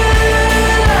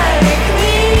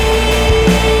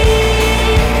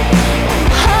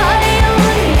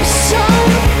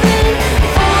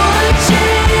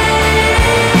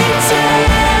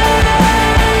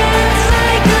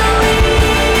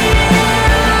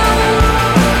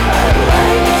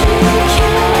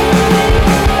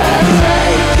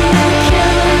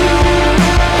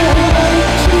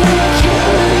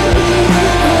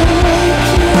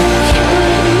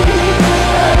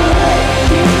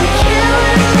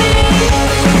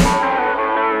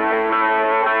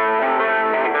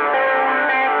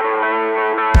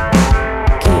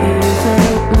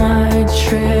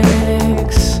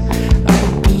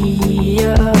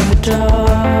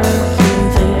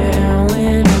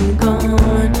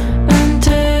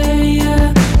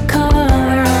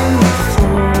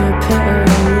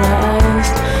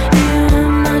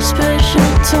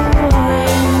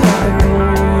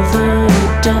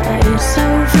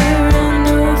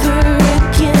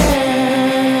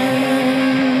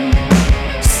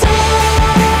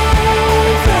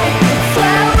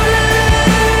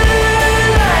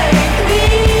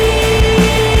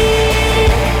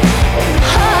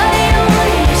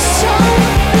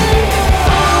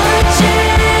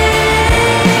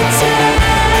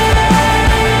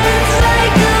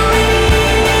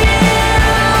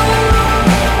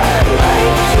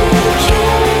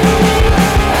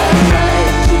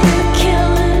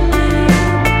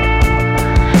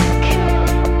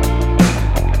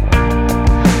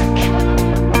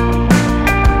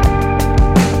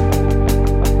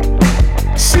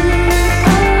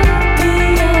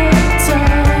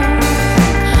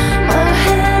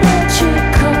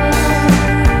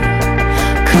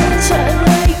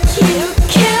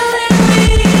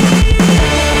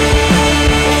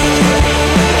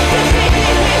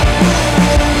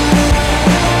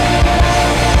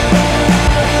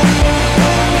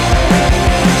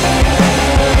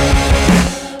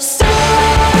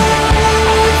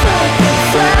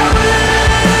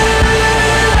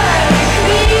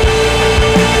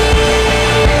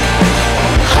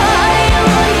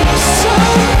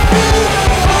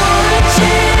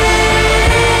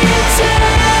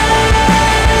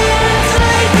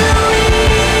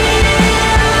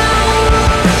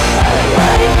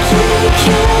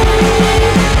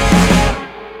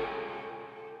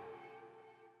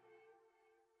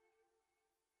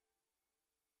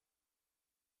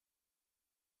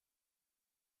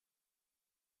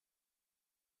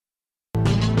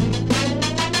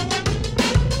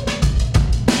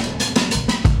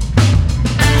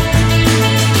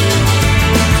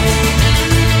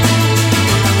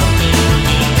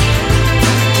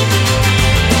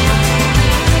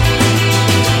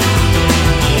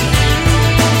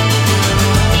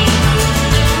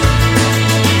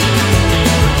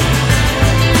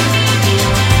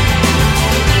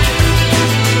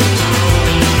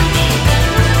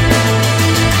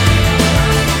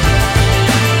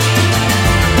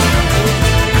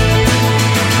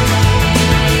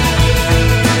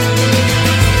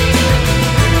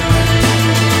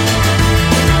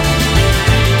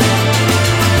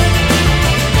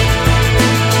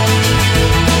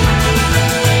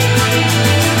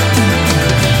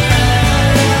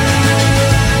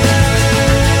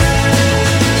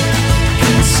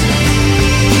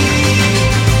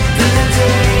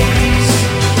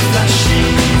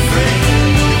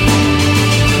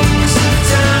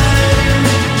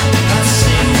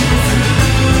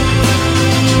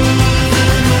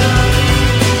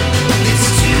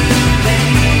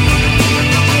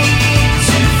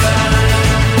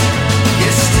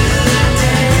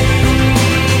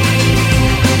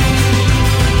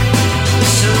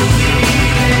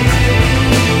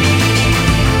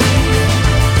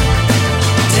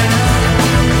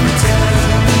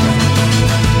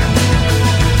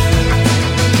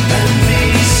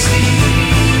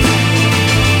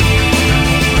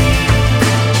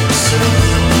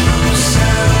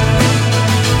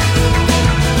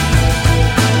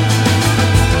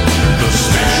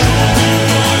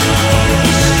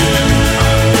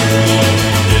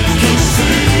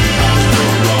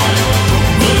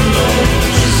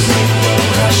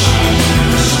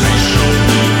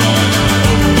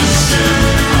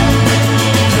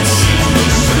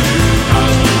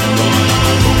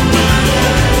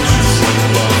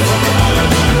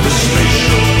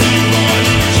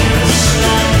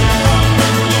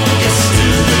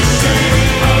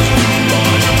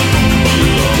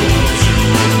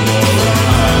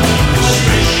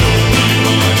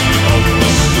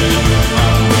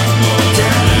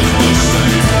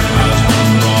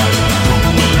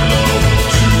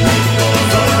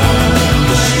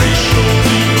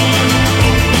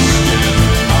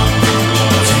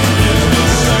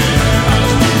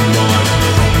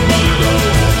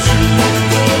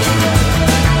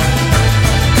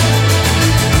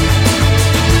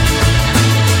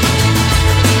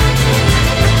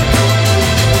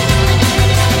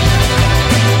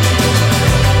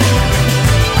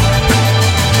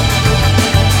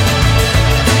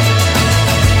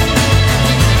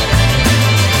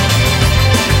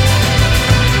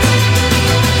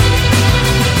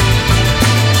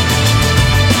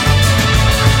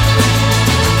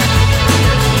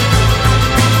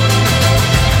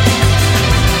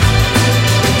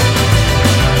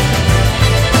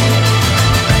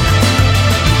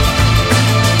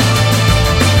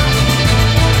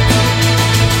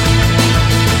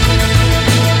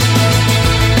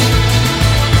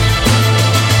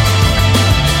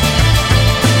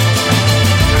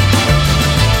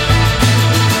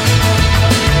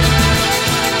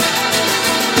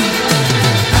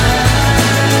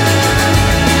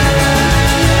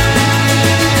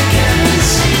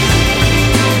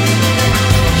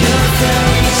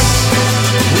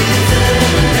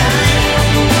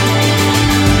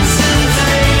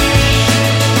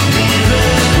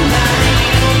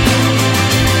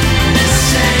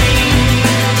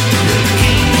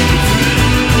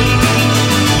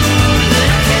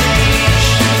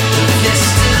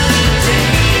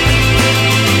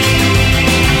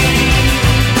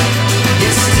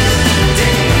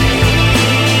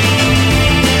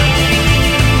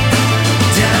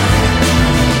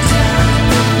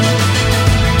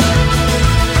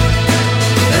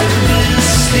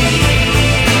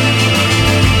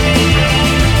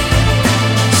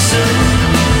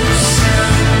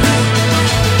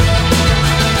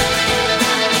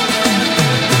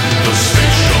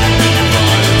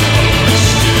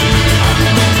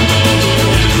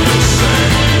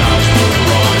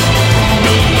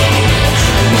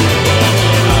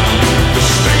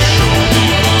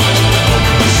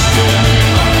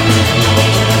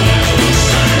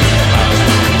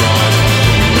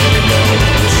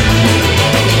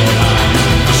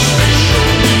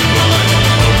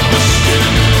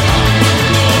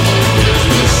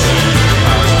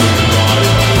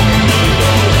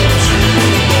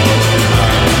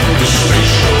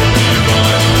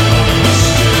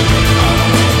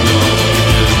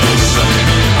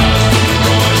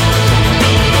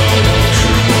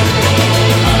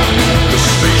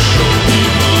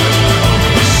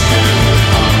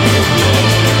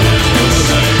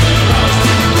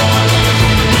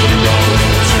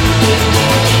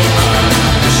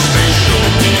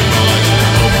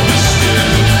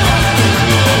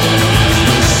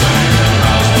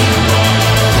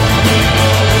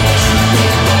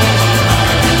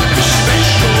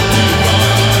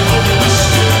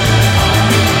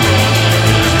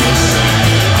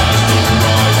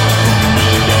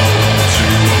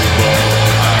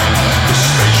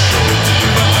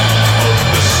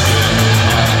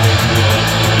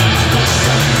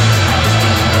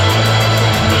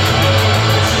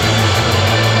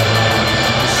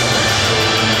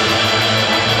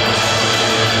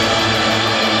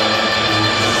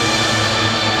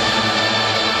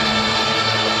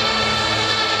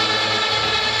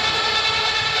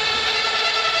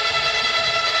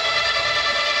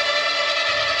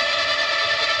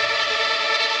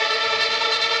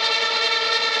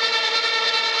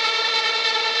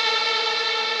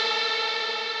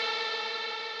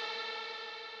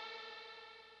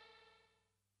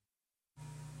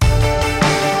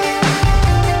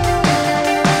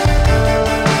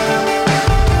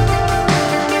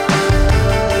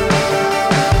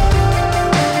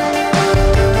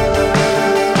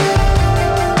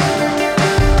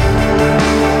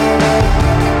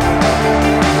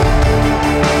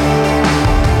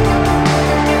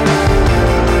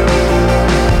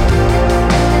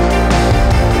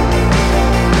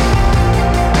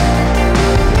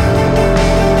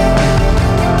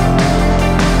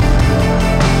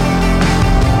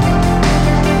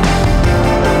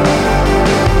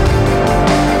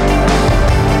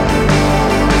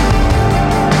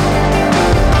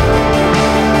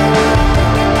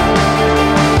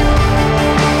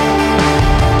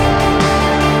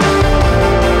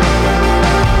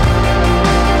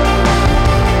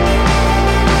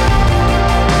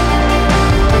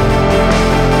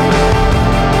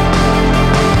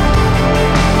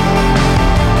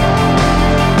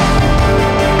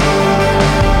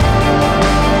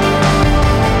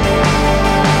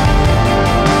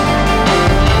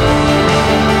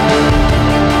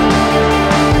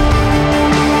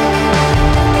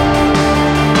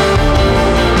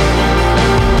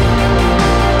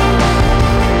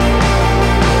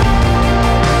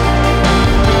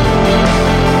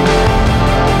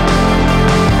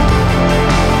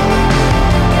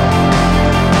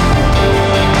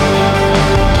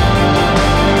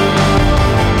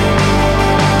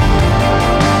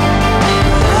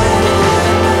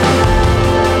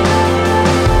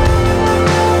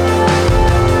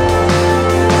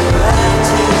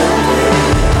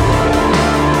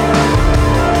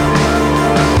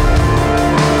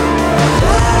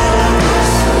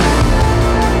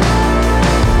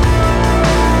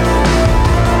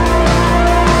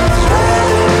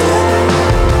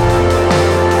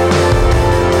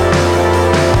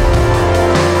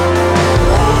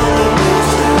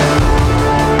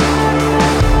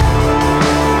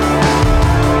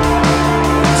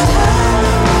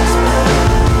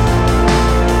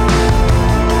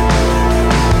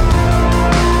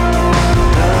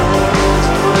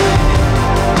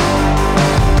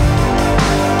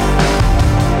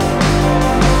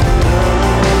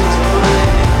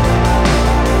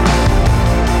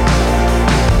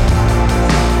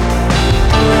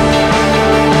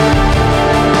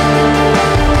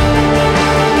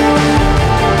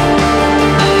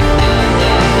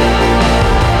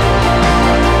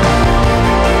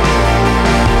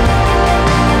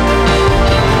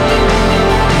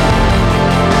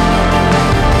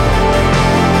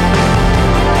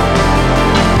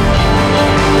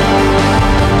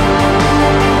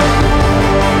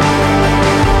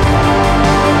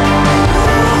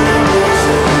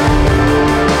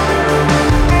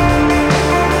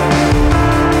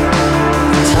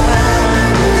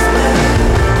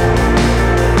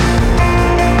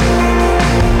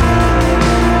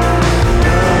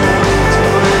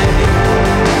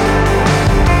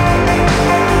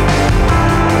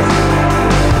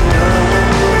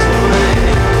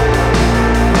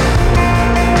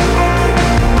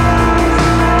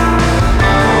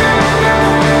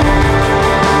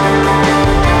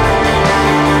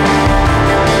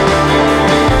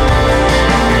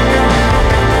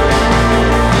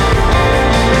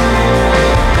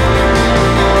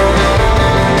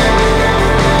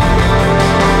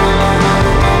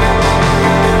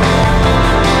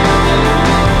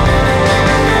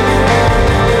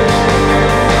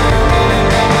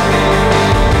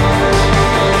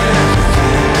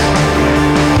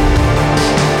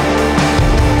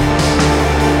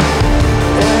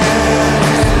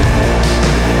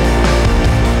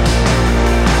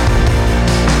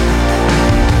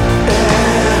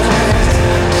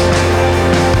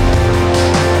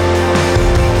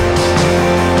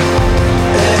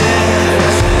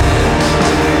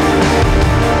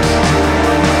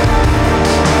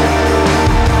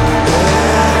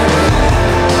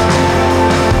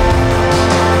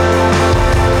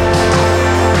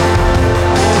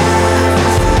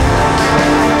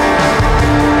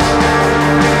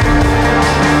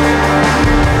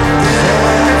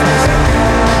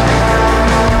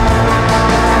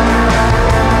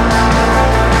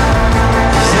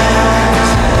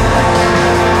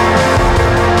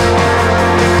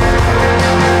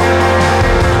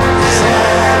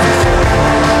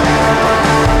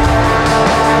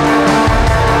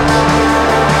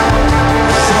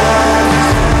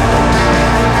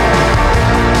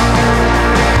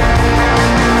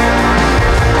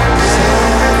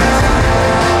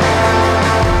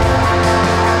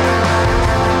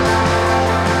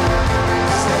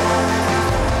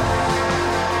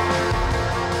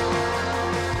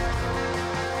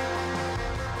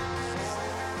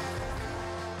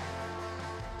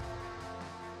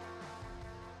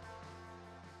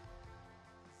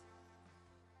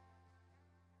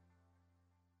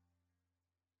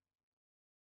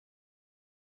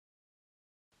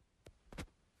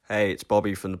 Hey, it's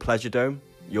Bobby from the Pleasure Dome.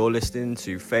 You're listening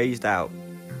to Phased Out.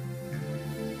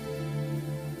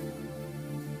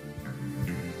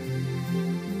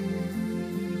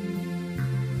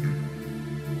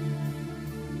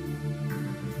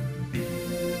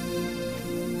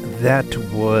 That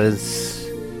was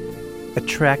a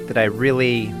track that I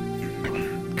really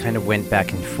kind of went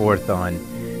back and forth on,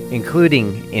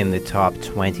 including in the top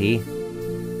 20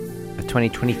 of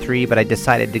 2023, but I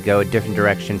decided to go a different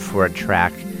direction for a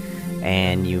track.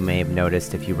 And you may have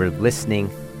noticed if you were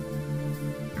listening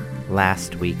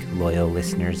last week, loyal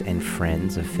listeners and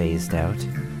friends of Phased Out,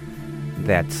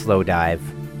 that Slowdive,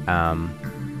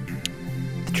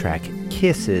 the track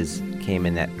Kisses came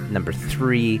in at number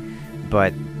 3,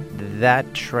 but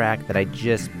that track that I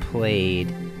just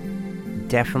played,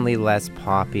 definitely less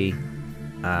poppy,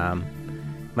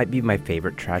 might be my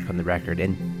favorite track on the record,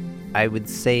 and I would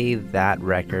say that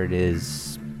record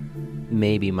is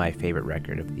maybe my favorite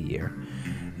record of the year.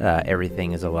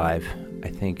 Everything is Alive. I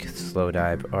think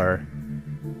Slowdive are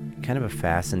kind of a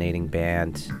fascinating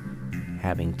band,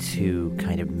 having two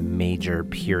kind of major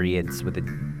periods with a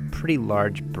pretty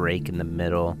large break in the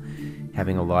middle,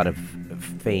 having a lot of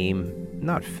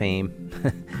not fame,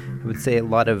 I would say a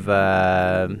lot of,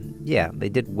 they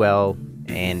did well,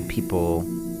 and people,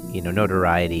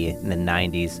 notoriety in the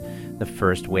 90s, the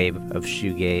first wave of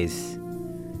shoegaze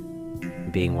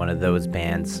being one of those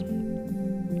bands.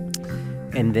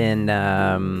 And then,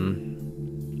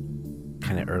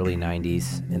 kind of early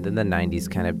 90s, and then the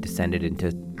 90s kind of descended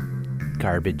into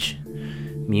garbage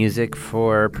music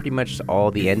for pretty much all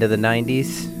the end of the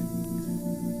 90s.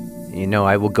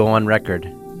 I will go on record,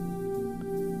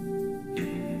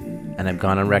 and I've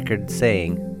gone on record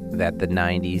saying that the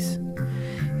 90s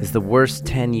is the worst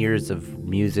 10 years of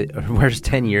music, or worst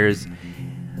 10 years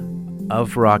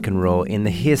of rock and roll in the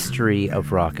history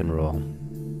of rock and roll.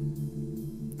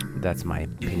 That's my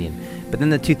opinion. But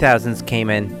then the 2000s came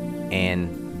in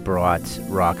and brought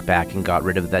rock back and got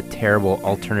rid of that terrible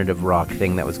alternative rock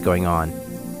thing that was going on,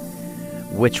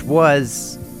 which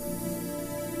was,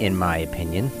 in my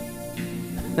opinion,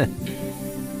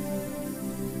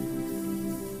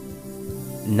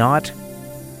 not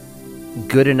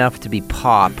good enough to be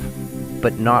pop,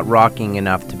 but not rocking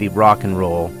enough to be rock and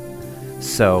roll.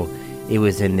 So it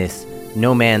was in this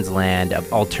no man's land of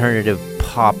alternative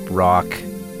pop rock,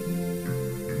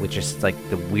 which is like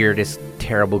the weirdest,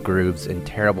 terrible grooves and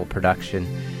terrible production,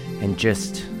 and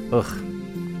just,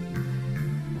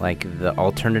 like the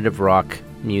alternative rock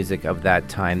music of that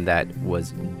time that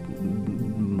was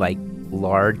like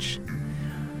large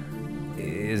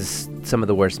is some of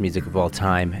the worst music of all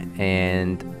time,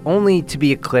 and only to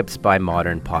be eclipsed by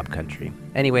modern pop country.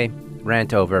 Anyway,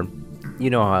 rant over. You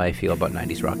know how I feel about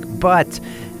 90s rock. But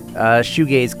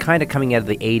shoegaze kind of coming out of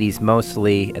the 80s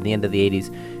mostly, at the end of the 80s,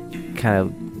 kind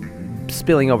of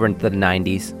spilling over into the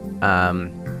 90s.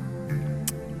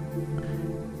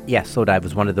 Slowdive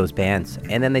was one of those bands.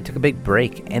 And then they took a big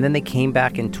break. And then they came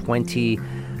back in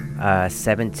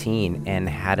 2017 and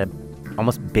had a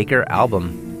almost bigger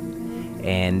album.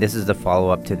 And this is the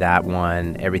follow-up to that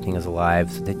one, Everything is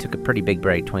Alive. So they took a pretty big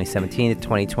break, 2017 to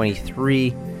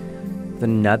 2023. With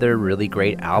another really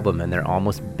great album, and they're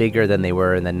almost bigger than they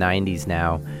were in the 90s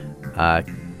now.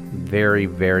 Very,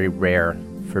 very rare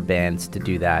for bands to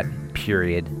do that,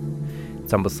 period.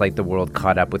 It's almost like the world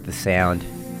caught up with the sound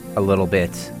a little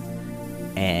bit,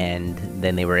 and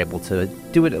then they were able to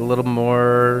do it a little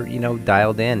more,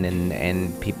 dialed in,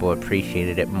 and people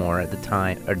appreciated it more at the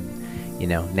time, or,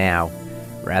 now.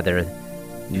 Rather,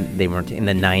 they weren't in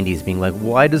the 90s being like,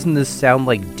 why doesn't this sound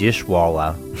like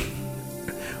Dishwalla?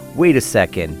 Wait a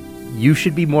second. You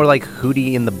should be more like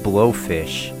Hootie and the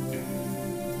Blowfish.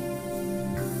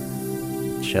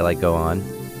 Shall I go on?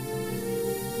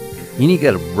 You need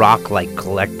to rock like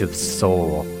Collective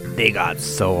Soul. They got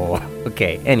soul.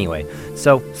 Okay, anyway.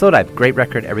 So, Slowdive, great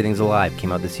record, Everything's Alive,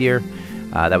 came out this year.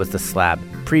 That was the Slab.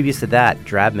 Previous to that,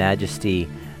 Drab Majesty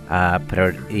put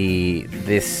out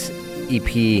this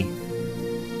EP.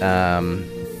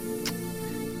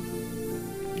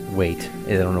 Wait,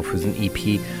 I don't know if it was an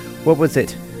EP. What was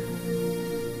it?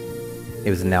 It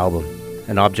was an album.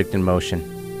 An Object in Motion.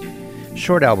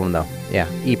 Short album, though. Yeah,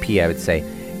 EP, I would say.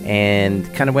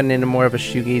 And kind of went into more of a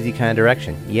shoegazy kind of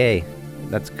direction. Yay.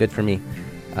 That's good for me.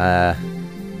 The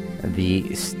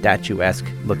statuesque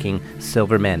looking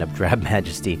Silverman of Drab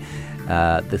Majesty.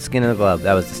 The Skin in the Glove,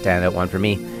 that was the standout one for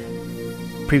me.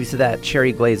 Previous to that,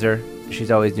 Cherry Glazerr.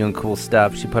 She's always doing cool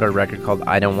stuff. She put out a record called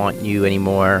I Don't Want You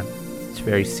Anymore. It's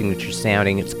very signature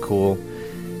sounding. It's cool.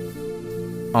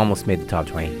 Almost made the top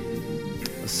 20.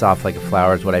 Soft Like a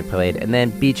Flower is what I played. And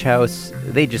then Beach House,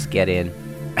 they just get in.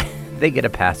 they get a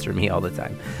pass from me all the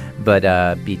time. But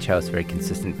Beach House, very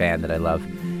consistent band that I love.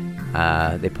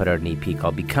 They put out an EP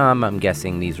called Become. I'm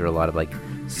guessing these are a lot of like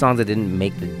songs that didn't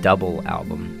make the double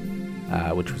album,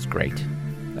 which was great.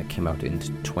 That came out in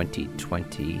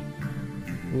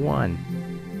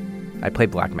 2021. I play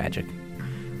Black Magic.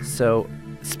 So,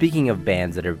 speaking of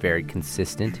bands that are very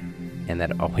consistent and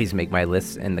that always make my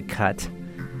lists and the cut,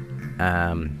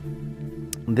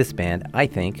 this band, I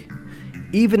think,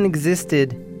 even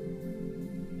existed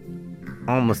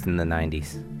almost in the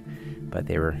 90s. But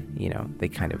they were, they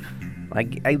kind of,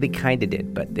 they kind of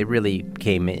did, but they really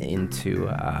came into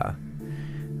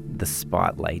the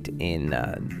spotlight in,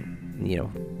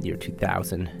 year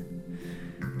 2000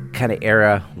 kind of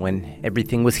era when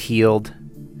everything was healed.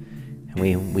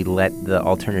 And we let the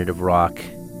alternative rock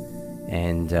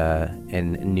and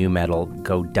new metal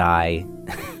go die,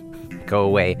 go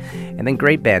away. And then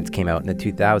great bands came out in the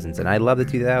 2000s, and I love the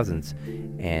 2000s.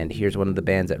 And here's one of the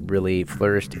bands that really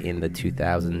flourished in the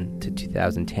 2000 to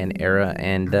 2010 era,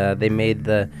 and they made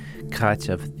the cut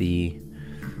of the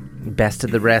Best of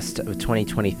the Rest of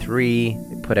 2023.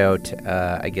 They put out,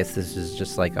 I guess this is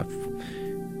just like a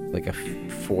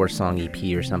 4-song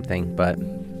EP or something, but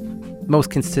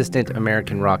most consistent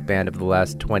American rock band of the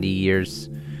last 20 years,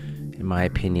 in my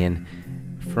opinion,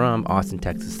 from Austin,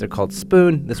 Texas. They're called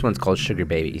Spoon. This one's called Sugar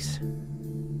Babies.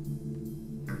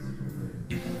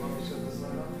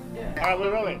 All right,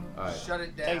 we're rolling. All right. Shut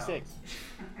it down. Take 6.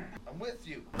 I'm with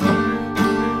you.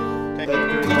 Take 3.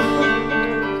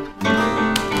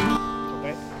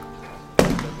 Okay. So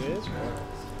this one.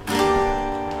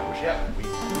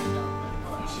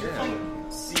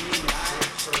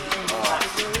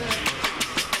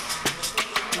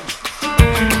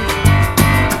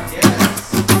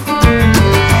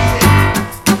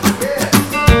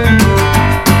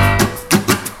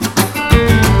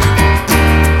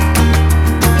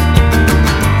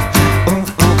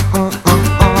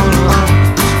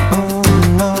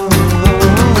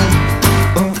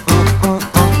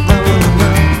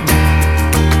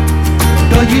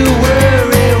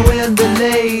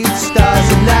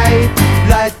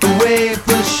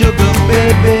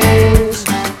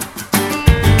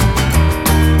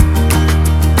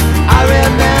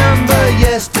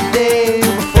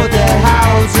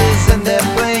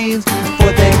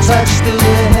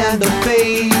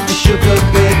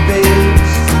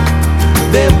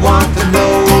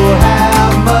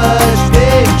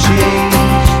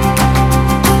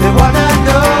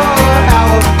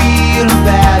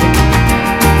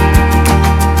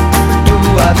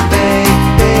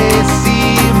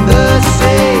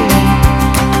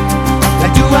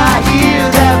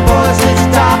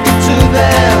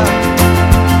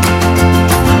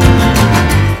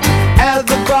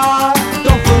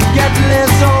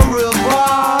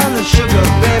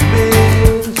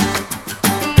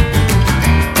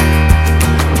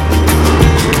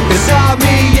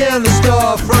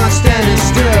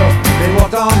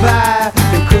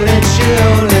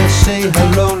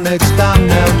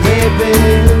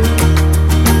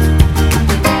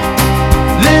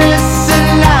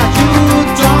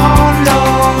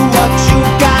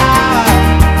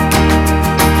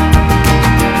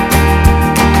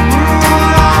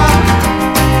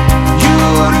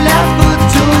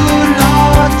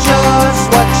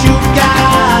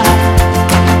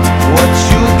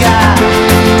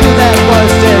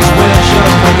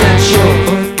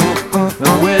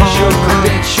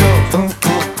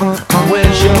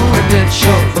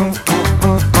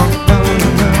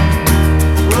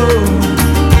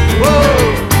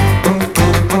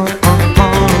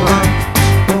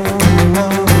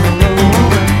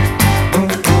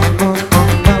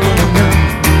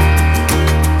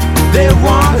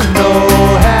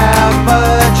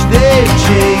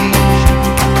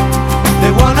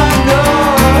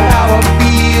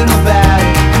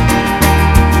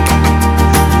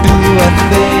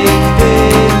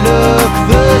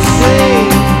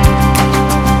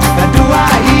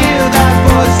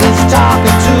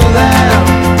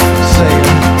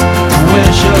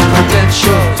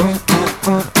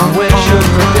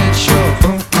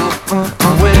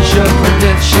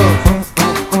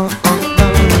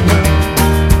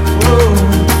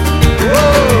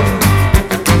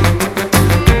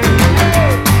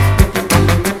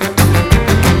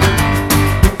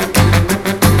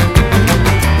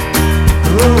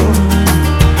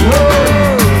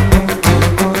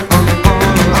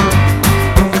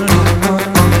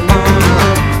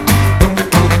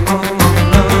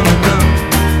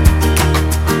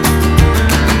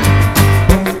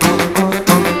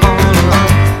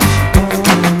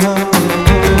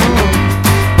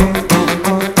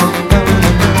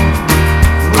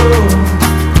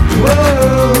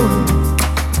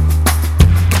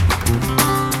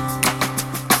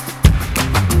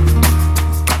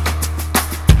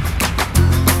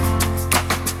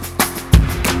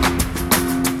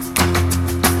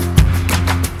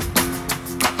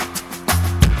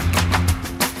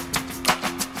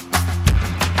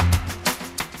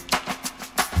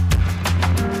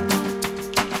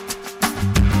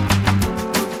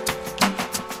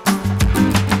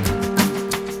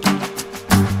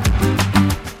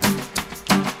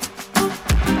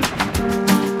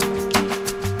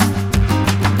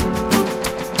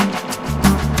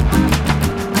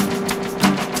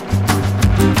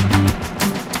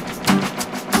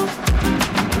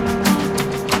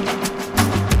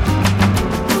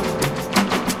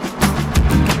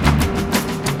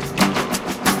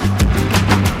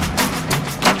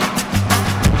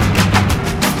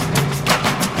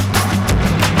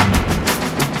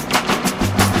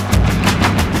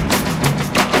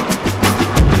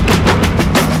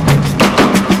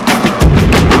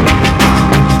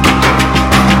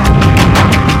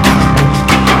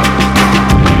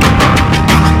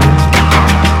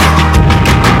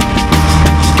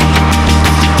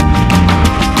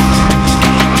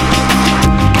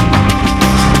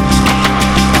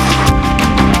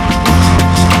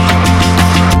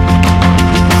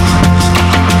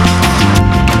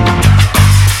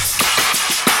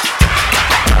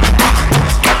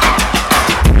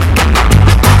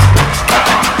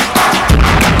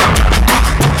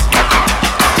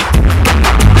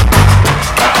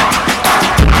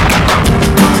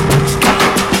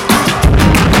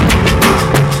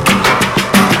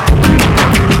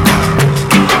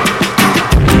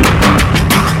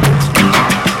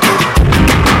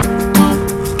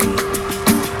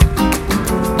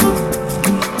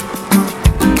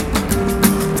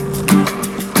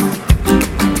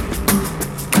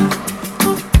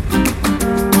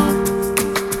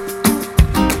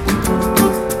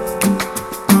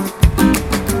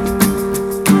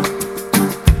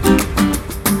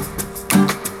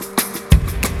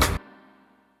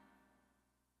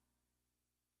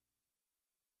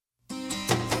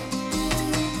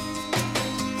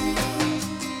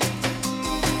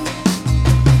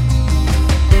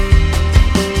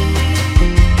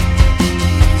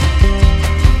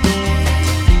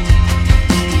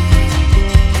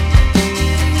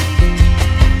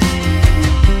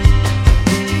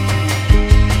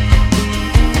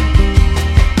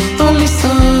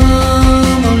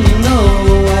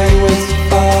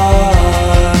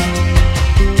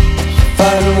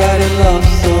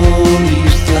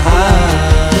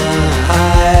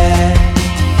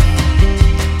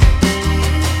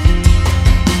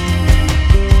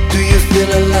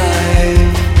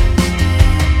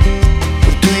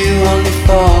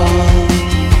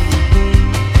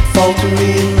 fall to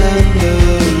remember.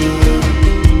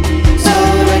 So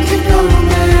like an old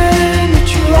man that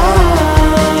you are.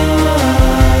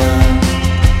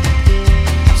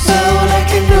 So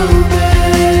like an old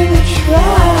man that you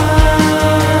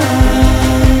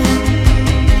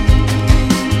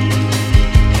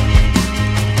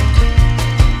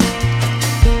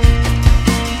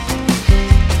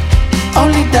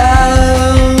Only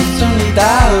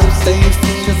doubts that you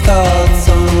fix your thoughts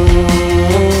on.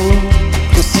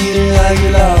 Consider how you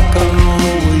lock on.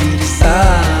 Will you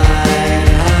decide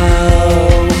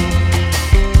how?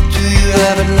 Do you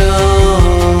ever know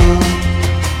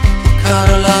what kind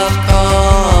of love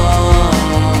comes?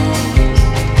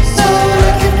 So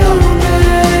like an old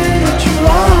man that you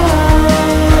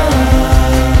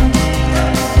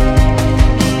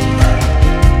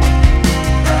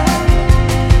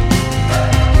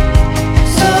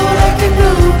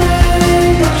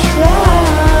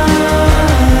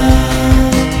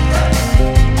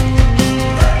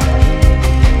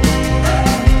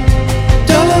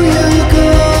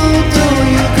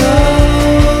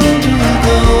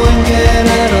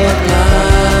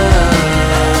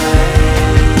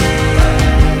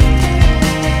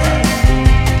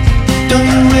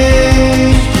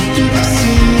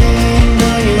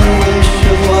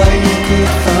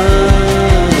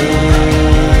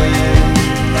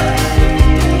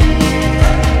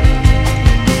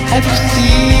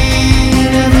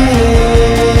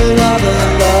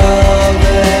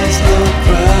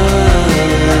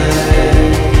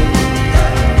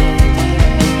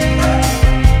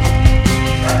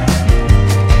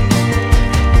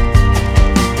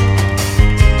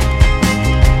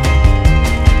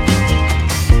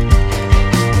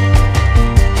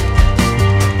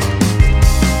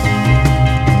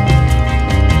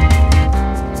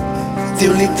The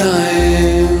only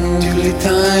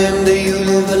time that you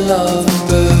live a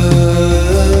lovebird,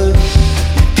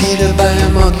 repeated by a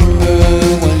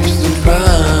mockingbird while you're still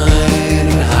crying.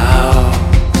 And how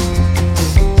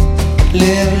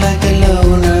live like a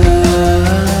loner,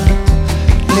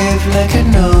 live like a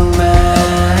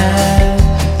nomad,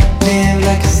 live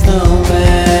like a snowman.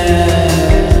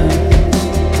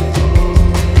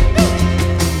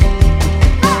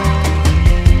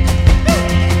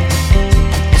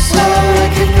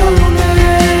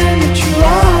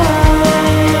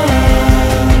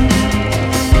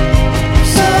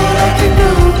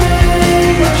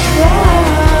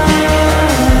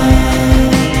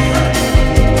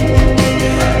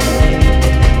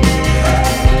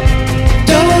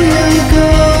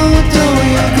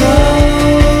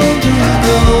 Don't you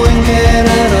go and get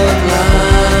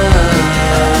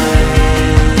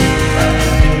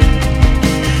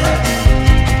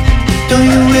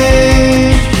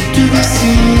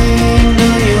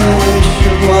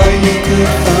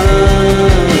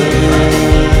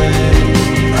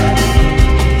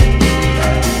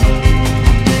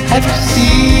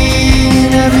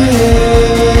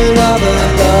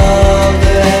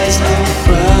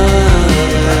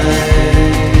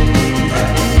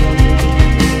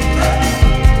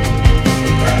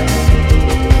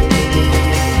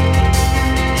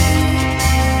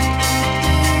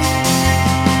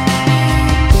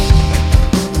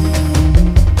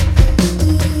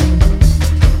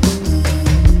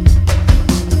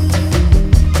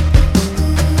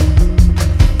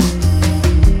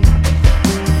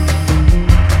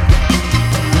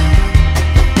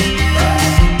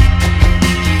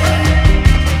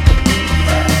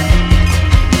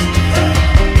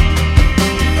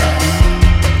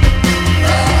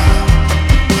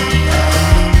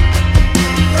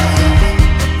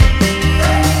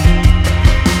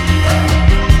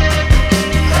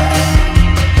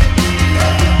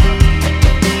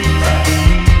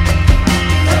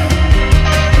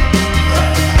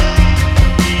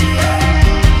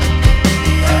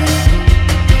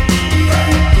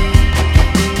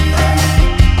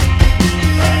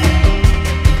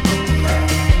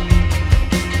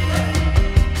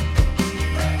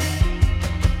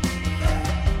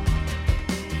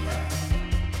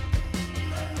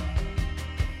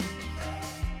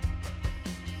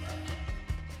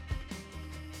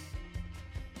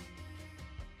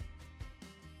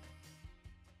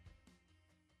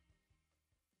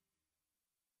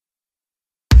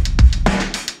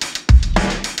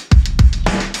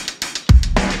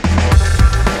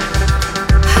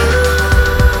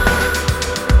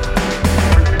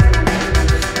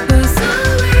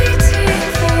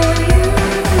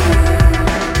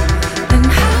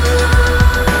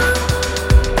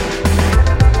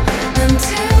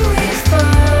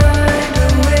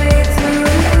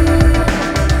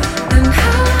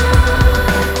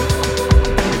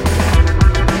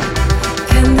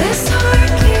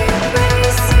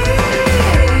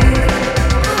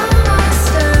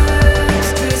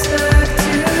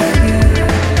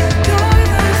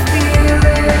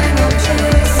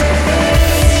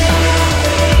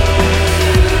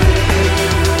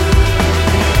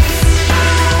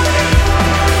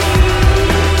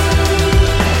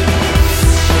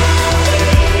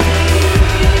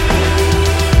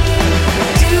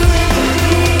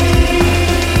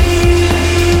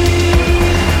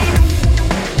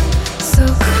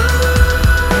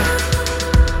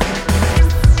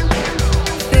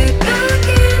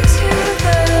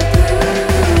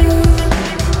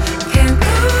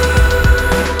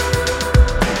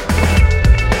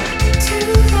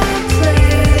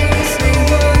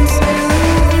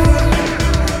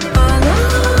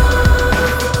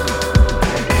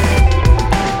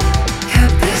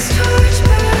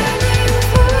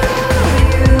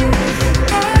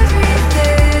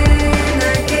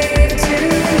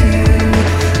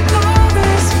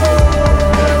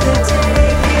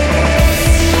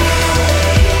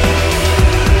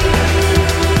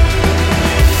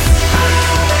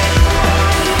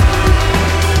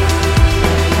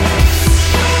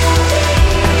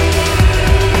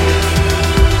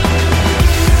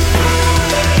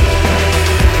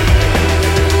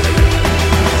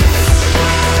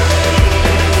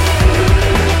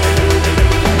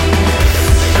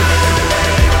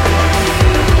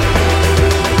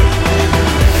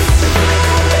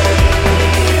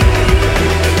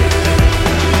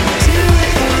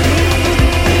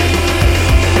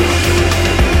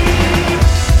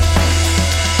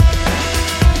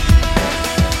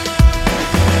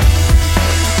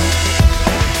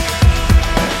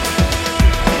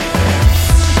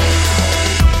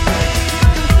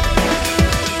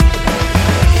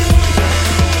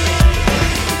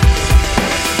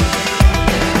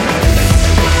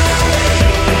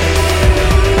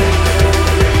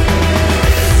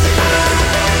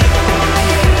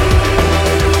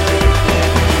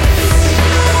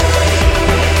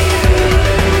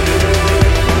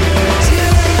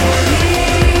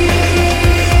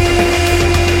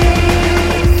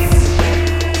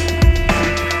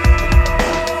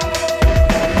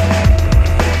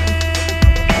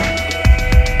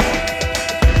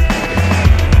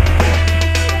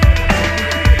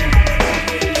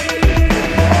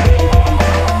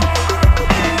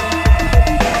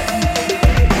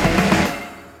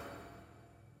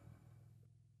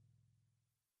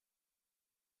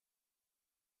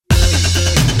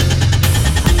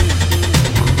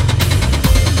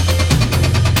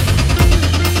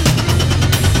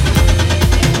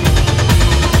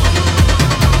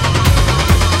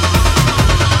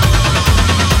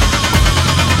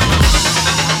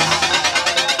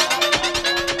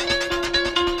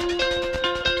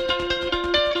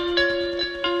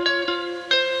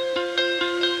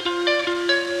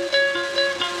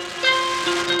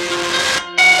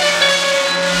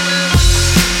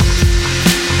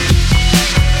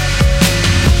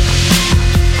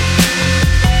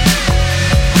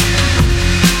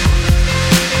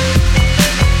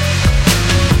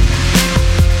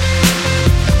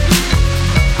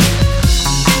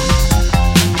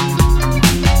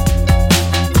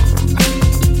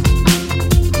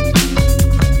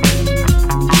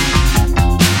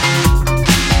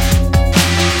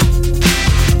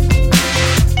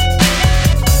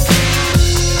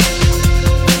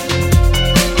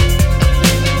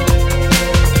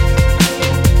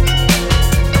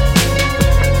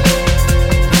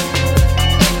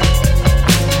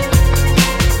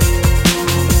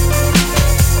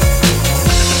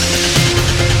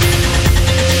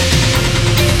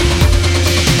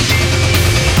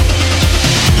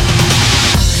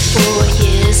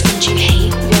others and you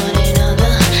hate one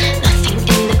another. Nothing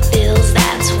in the bills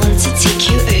that's one to take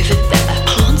you over. There are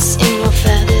clots in your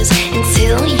feathers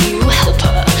until you help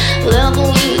her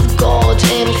level with God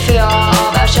in fear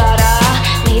of a shudder.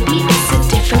 Maybe it's a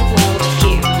different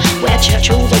worldview where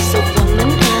Churchill was a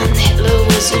woman and Hitler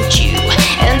was a Jew.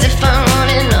 And if I'm on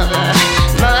another,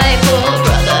 my poor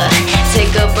brother,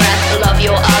 take a breath, love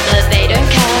your other. They don't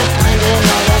care, find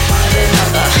another, find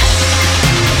another.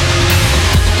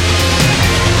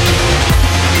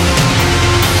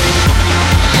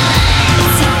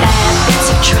 It's a bad bit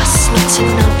of trust, not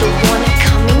another one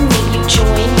coming. May you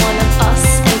join one of us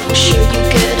and we'll show you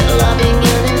good, loving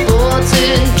and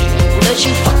important. Do let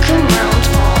you fuck around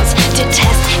Mars to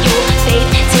test your faith.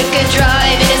 Take a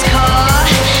drive in his car,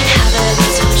 have a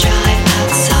little drive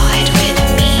outside with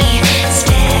me.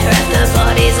 Stare at the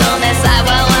bodies on their side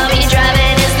while I'll be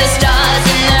driving. Is the stars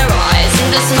in their eyes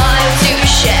and the smile to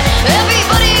share.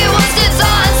 Everybody wants to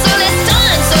dance, so let's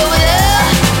dance over there.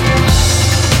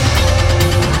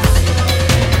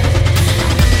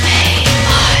 May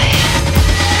I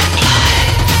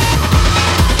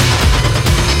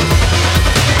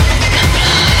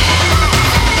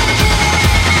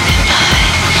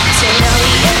so now we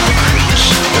in the creek,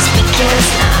 it's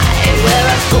beginner's night, where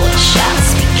our thoughts shall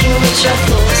speak in which our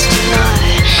thoughts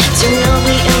deny. So now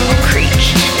we in the creek,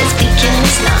 it's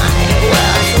beginner's night,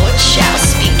 where our thoughts shall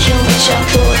speak in which our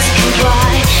thoughts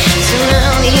comply. So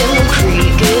now we in the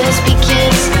creek, it's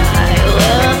beginner's night,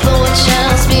 where our thoughts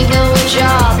shall speak in which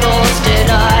our thoughts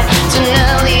deny. So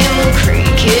now we in the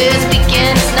creek, it's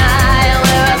beginner's night,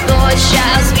 where our thoughts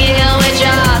shall speak in which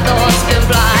our thoughts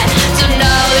comply. So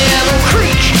now we in the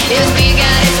creek, it's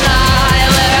beginner's night,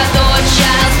 where our thoughts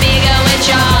shall speak in which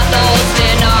our thoughts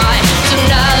deny. So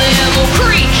now we in the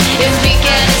creek, it's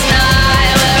beginner's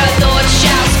night, where our thoughts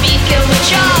shall speak in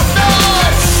which our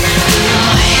thoughts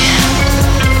deny.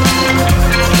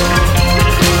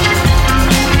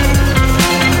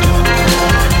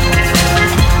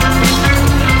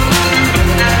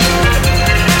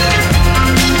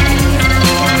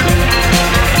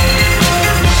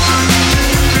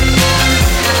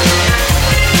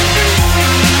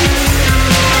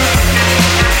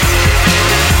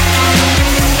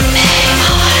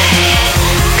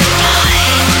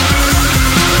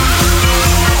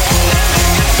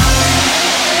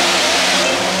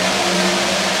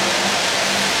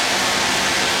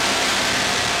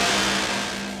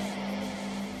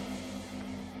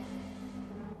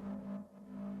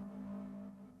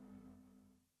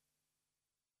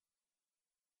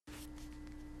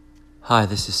 Hi,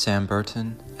 this is Sam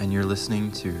Burton, and you're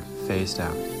listening to Phased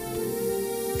Out.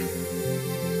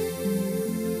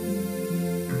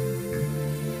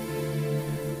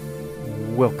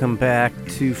 Welcome back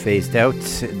to Phased Out,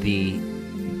 the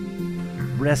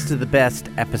rest of the best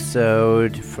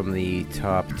episode from the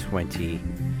top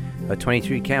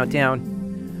 23 countdown.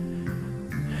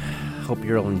 Hope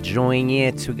you're all enjoying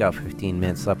it. We got 15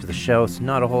 minutes left of the show, so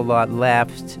not a whole lot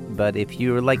left. But if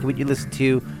you like what you listen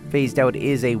to, Phased Out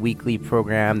is a weekly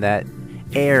program that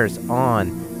airs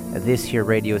on this here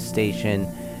radio station,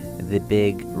 the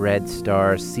Big Red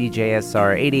Star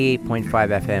CJSR 88.5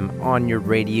 FM on your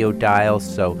radio dial.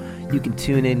 So you can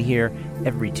tune in here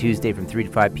every Tuesday from 3 to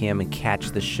 5 p.m. and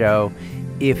catch the show.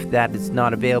 If that is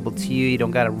not available to you, you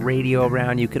don't got a radio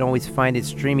around, you can always find it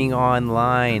streaming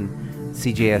online,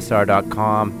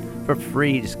 CJSR.com. For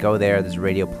free, just go there. There's a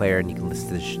radio player, and you can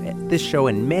listen to this show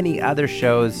and many other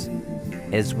shows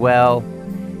as well.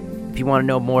 If you want to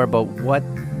know more about what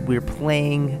we're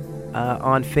playing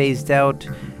on Phased Out,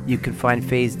 you can find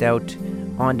Phased Out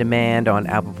on demand on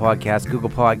Apple Podcasts, Google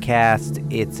Podcasts.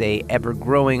 It's a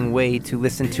ever-growing way to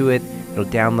listen to it. It'll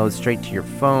download straight to your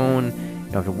phone. You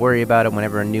don't have to worry about it.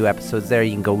 Whenever a new episode's there,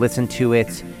 you can go listen to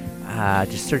it.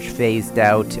 Just search Phased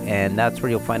Out, and that's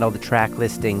where you'll find all the track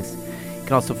listings. You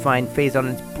can also find Phased Out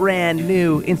on its brand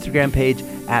new Instagram page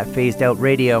at Phased Out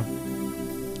Radio.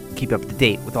 Keep up to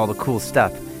date with all the cool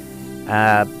stuff.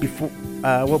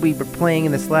 What we were playing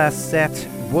in this last set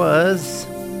was...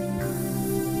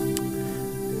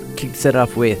 Kicked it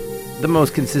off with the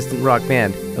most consistent rock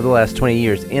band of the last 20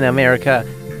 years in America,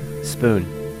 Spoon.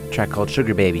 A track called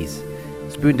Sugar Babies.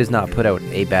 Spoon does not put out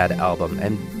a bad album,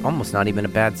 and almost not even a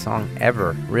bad song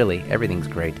ever, really. Everything's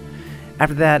great.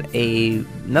 After that,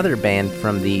 another band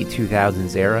from the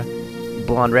 2000s era,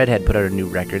 Blonde Redhead, put out a new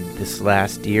record this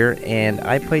last year, and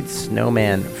I played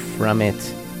Snowman from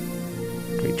it.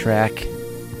 Great track.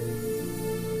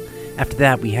 After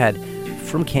that, we had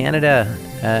from Canada,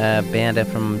 a band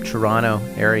from Toronto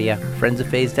area, Friends of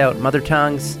Phased Out, Mother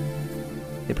Tongues.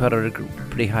 They put out a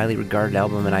pretty highly regarded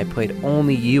album, and I played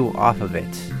Only You off of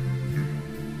it.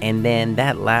 And then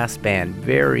that last band,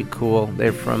 very cool.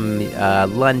 They're from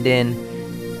London.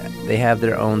 They have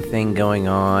their own thing going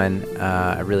on.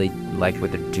 I really like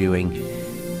what they're doing.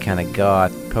 Kind of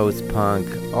goth, post-punk,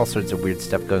 all sorts of weird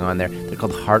stuff going on there. They're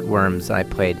called Heartworms. I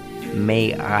played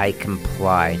May I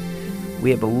Comply. We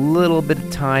have a little bit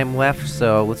of time left,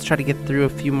 so let's try to get through a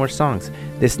few more songs.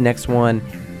 This next one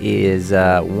is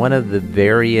one of the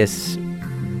various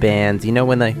bands. You know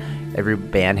when every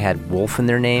band had Wolf in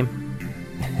their name?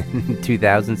 In the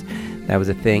 2000s, that was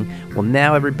a thing. Well,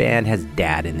 now every band has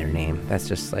Dad in their name. That's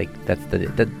just like, that's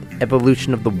the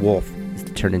evolution of the wolf, is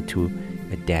to turn into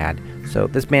a dad. So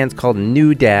this band's called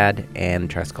NewDad, and the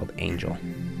track's called Angel.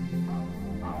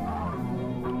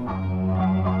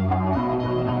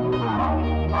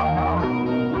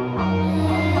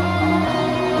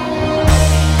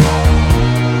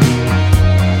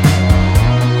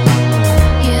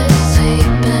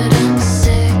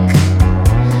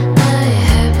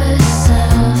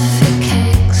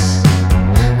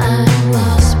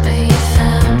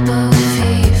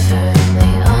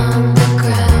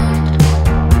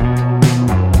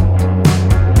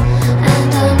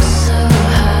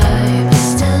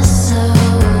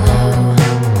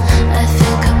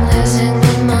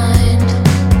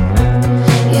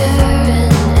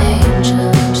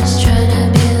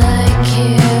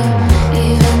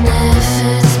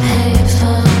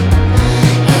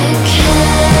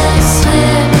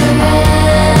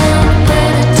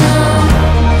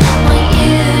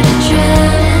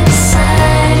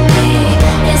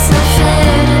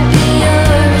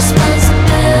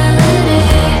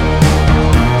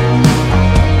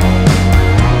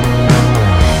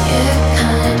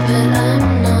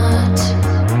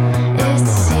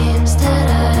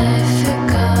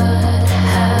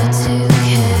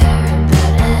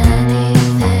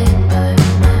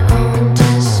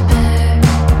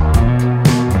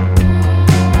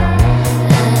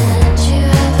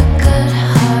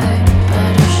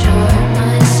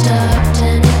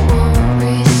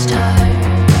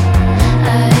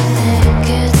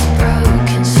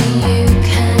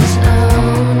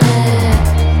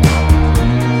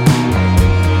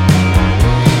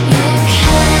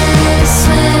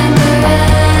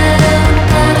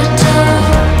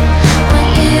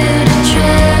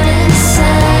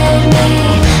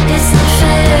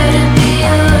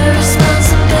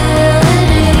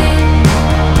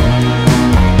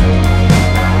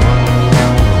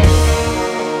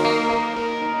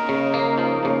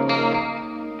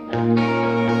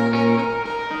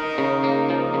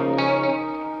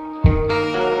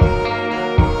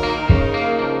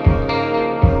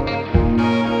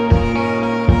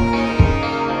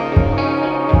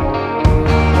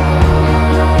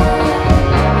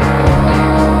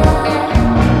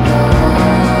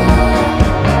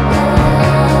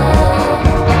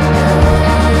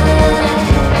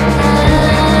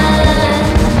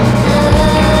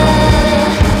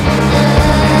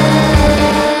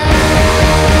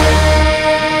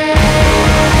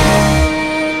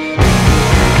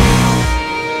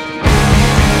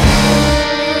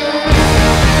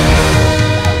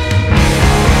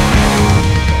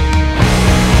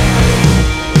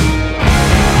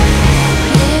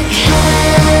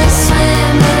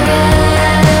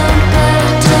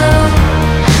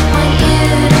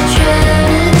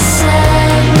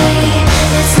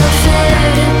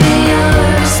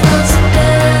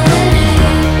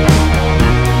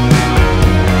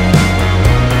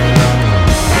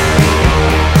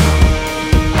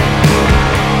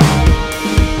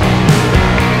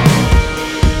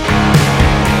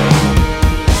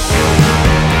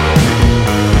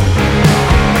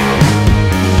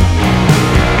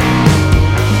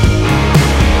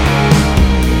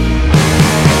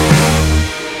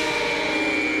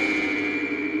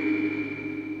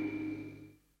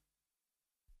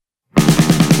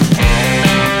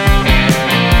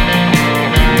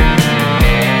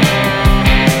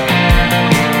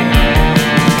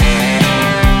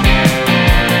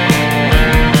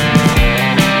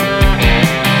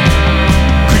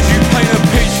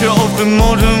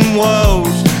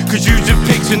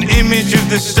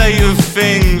 the state of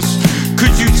things?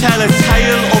 Could you tell a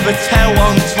tale of a tale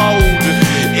untold?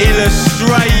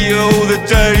 Illustrate all the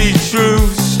dirty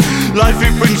truths. Life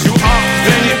it brings you up,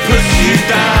 then it puts you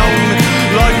down.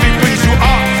 Life it brings you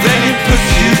up, then it puts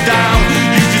you down.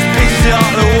 You just piss it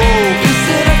up the wall.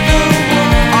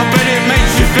 I bet it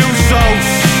makes you feel so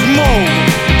small.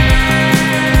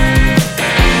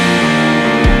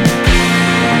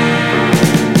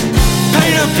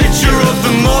 Paint a picture of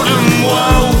the modern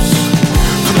world.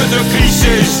 Put the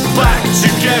pieces back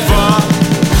together.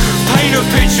 Paint a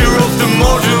picture of the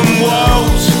modern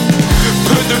world.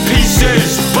 Put the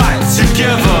pieces back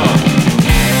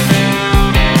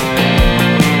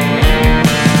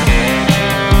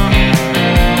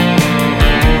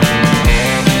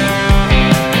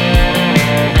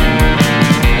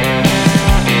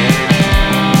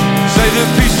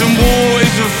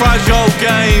fragile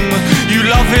game. You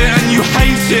love it and you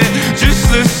hate it just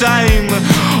the same.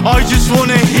 I just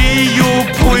wanna hear your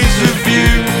points of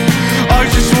view. I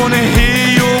just wanna hear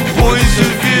your points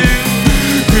of view.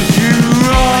 Could you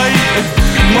right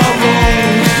my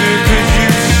wrongs? Could you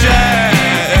share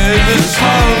the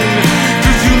tone?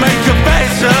 Could you make a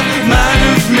better man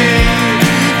of me?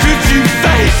 Could you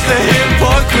face the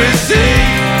hypocrisy?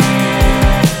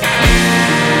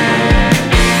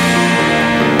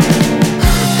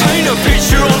 Paint a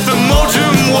picture of the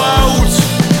modern world.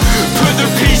 Put the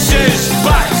pieces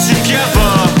back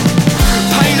together.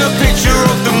 Paint a picture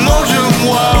of the modern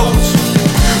world.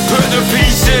 Put the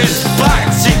pieces back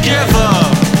together.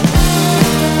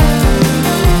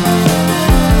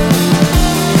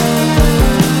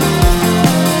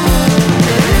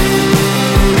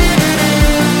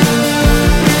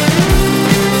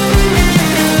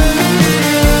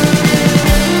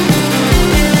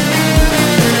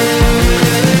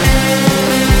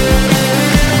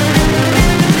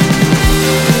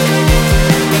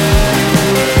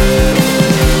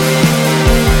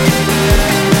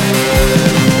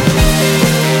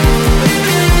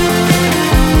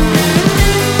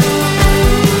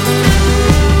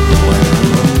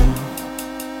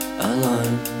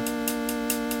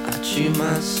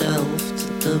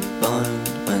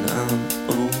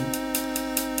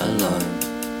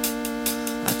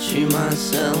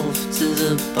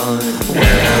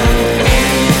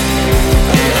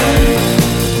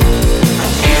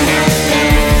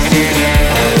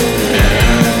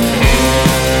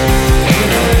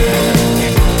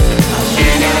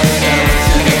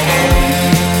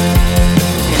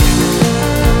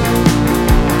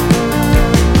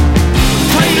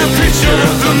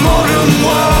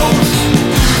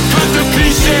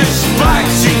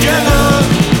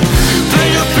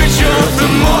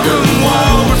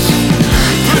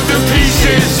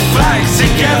 Back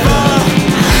together.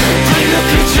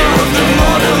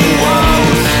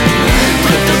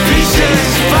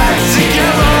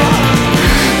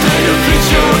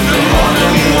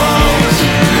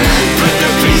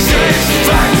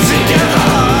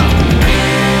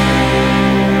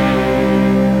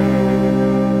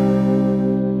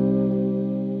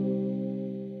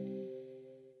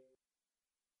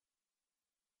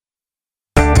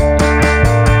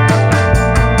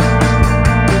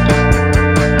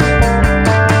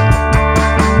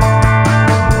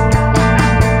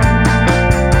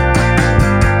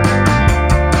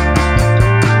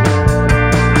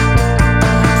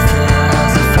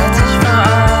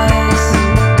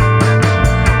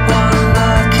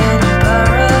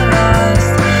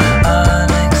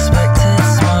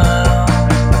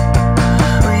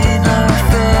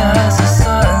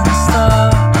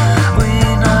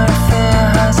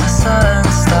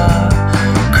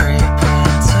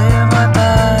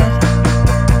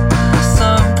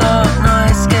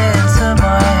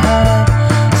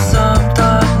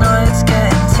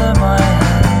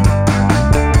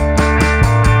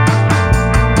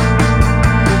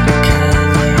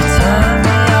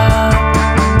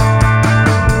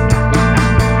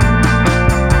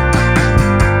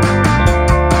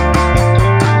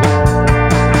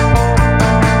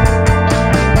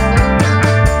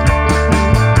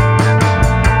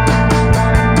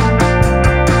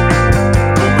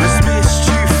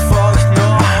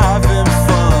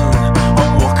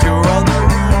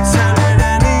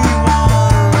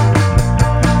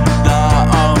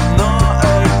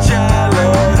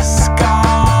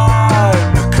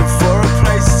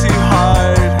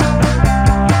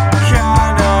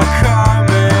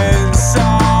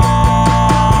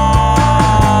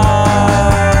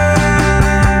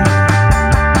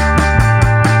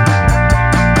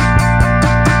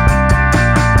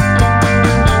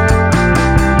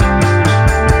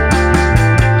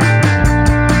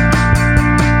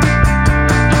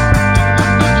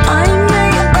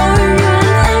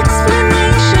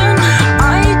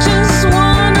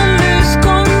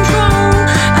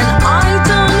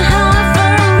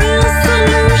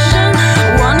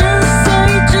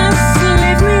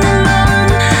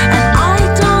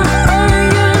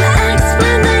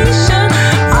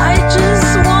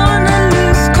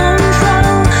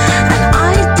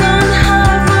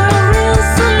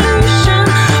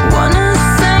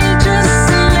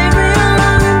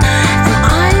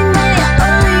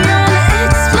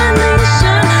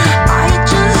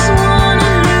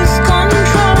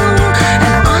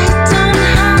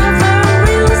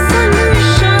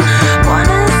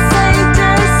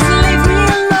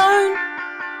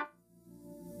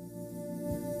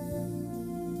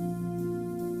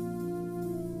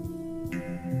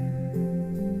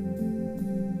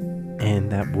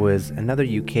 was another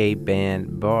UK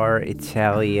band,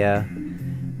 Italia,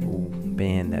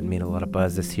 band that made a lot of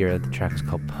buzz this year. The track's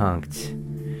called Punkt.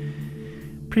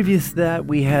 Previous to that,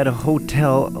 we had a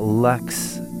Hotel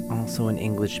Lux, also an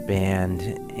English band,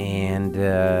 and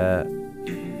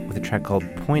with a track called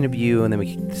Point of View, and then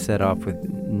we kicked the set off with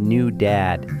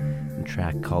NewDad, a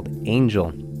track called Angel.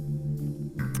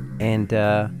 And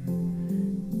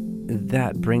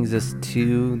that brings us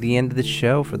to the end of the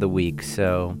show for the week.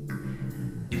 So,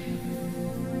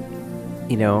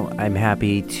 you know, I'm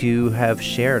happy to have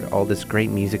shared all this great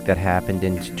music that happened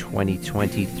in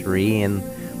 2023 and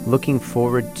looking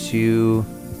forward to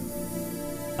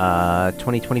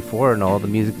 2024 and all the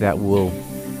music that will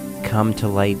come to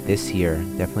light this year.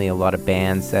 Definitely a lot of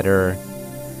bands that are,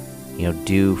 you know,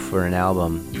 due for an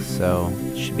album. So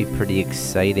it should be pretty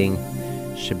exciting.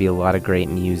 Should be a lot of great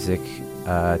music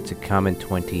to come in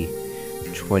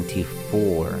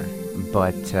 2024.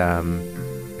 But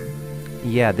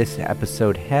yeah, this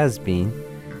episode has been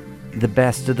the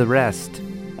best of the rest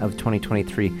of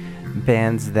 2023.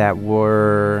 Bands that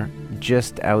were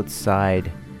just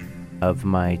outside of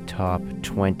my top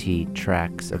 20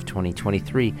 tracks of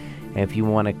 2023. And if you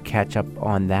want to catch up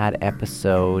on that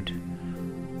episode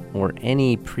or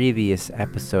any previous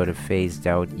episode of Phased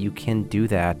Out, you can do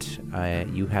that.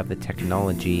 You have the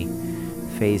technology.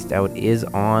 Phased Out is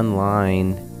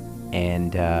online,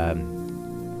 and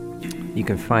you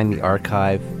can find the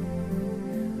archive.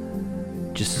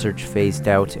 Just search Phased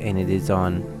Out, and it is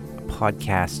on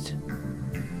podcast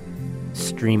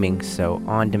streaming, so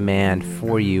on demand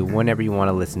for you whenever you want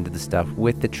to listen to the stuff,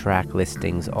 with the track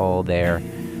listings all there,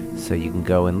 so you can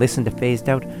go and listen to Phased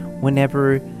Out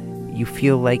whenever you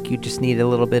feel like you just need a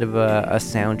little bit of a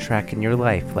soundtrack in your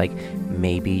life. Like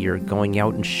maybe you're going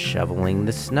out and shoveling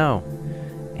the snow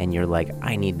and you're like,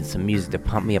 I need some music to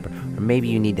pump me up. Or maybe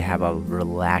you need to have a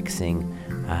relaxing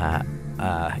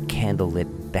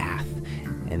candlelit bath,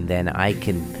 and then I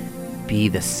can be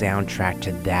the soundtrack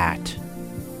to that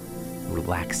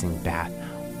relaxing bath.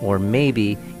 Or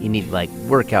maybe you need like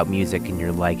workout music and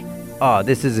you're like, oh,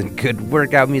 this isn't good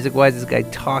workout music. Why is this guy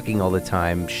talking all the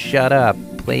time? Shut up,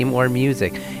 play more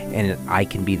music. And I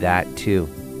can be that too.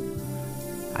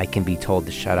 I can be told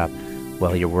to shut up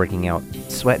while you're working out,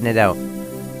 sweating it out.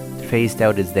 Phased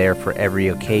Out is there for every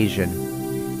occasion.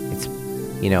 It's,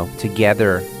 you know,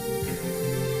 together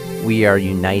we are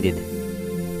united.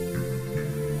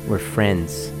 We're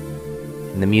friends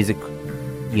in the music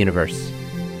universe,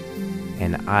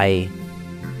 and I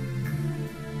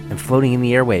am floating in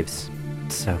the airwaves.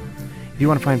 So if you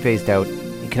want to find Phased Out,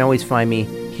 you can always find me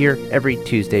here every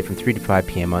Tuesday from 3 to 5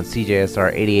 p.m. on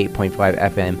CJSR 88.5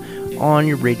 FM on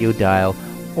your radio dial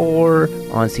or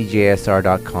on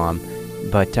CJSR.com.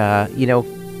 But you know,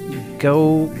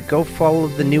 go follow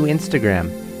the new Instagram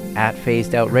at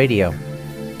Phased Out Radio.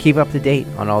 Keep up to date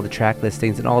on all the track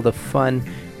listings and all the fun,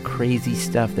 crazy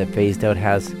stuff that Phased Out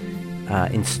has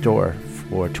in store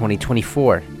for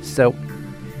 2024. So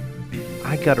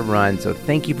I gotta run, so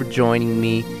thank you for joining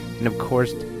me, and of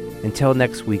course, until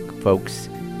next week, folks,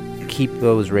 keep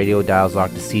those radio dials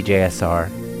locked to CJSR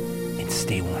and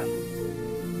stay warm.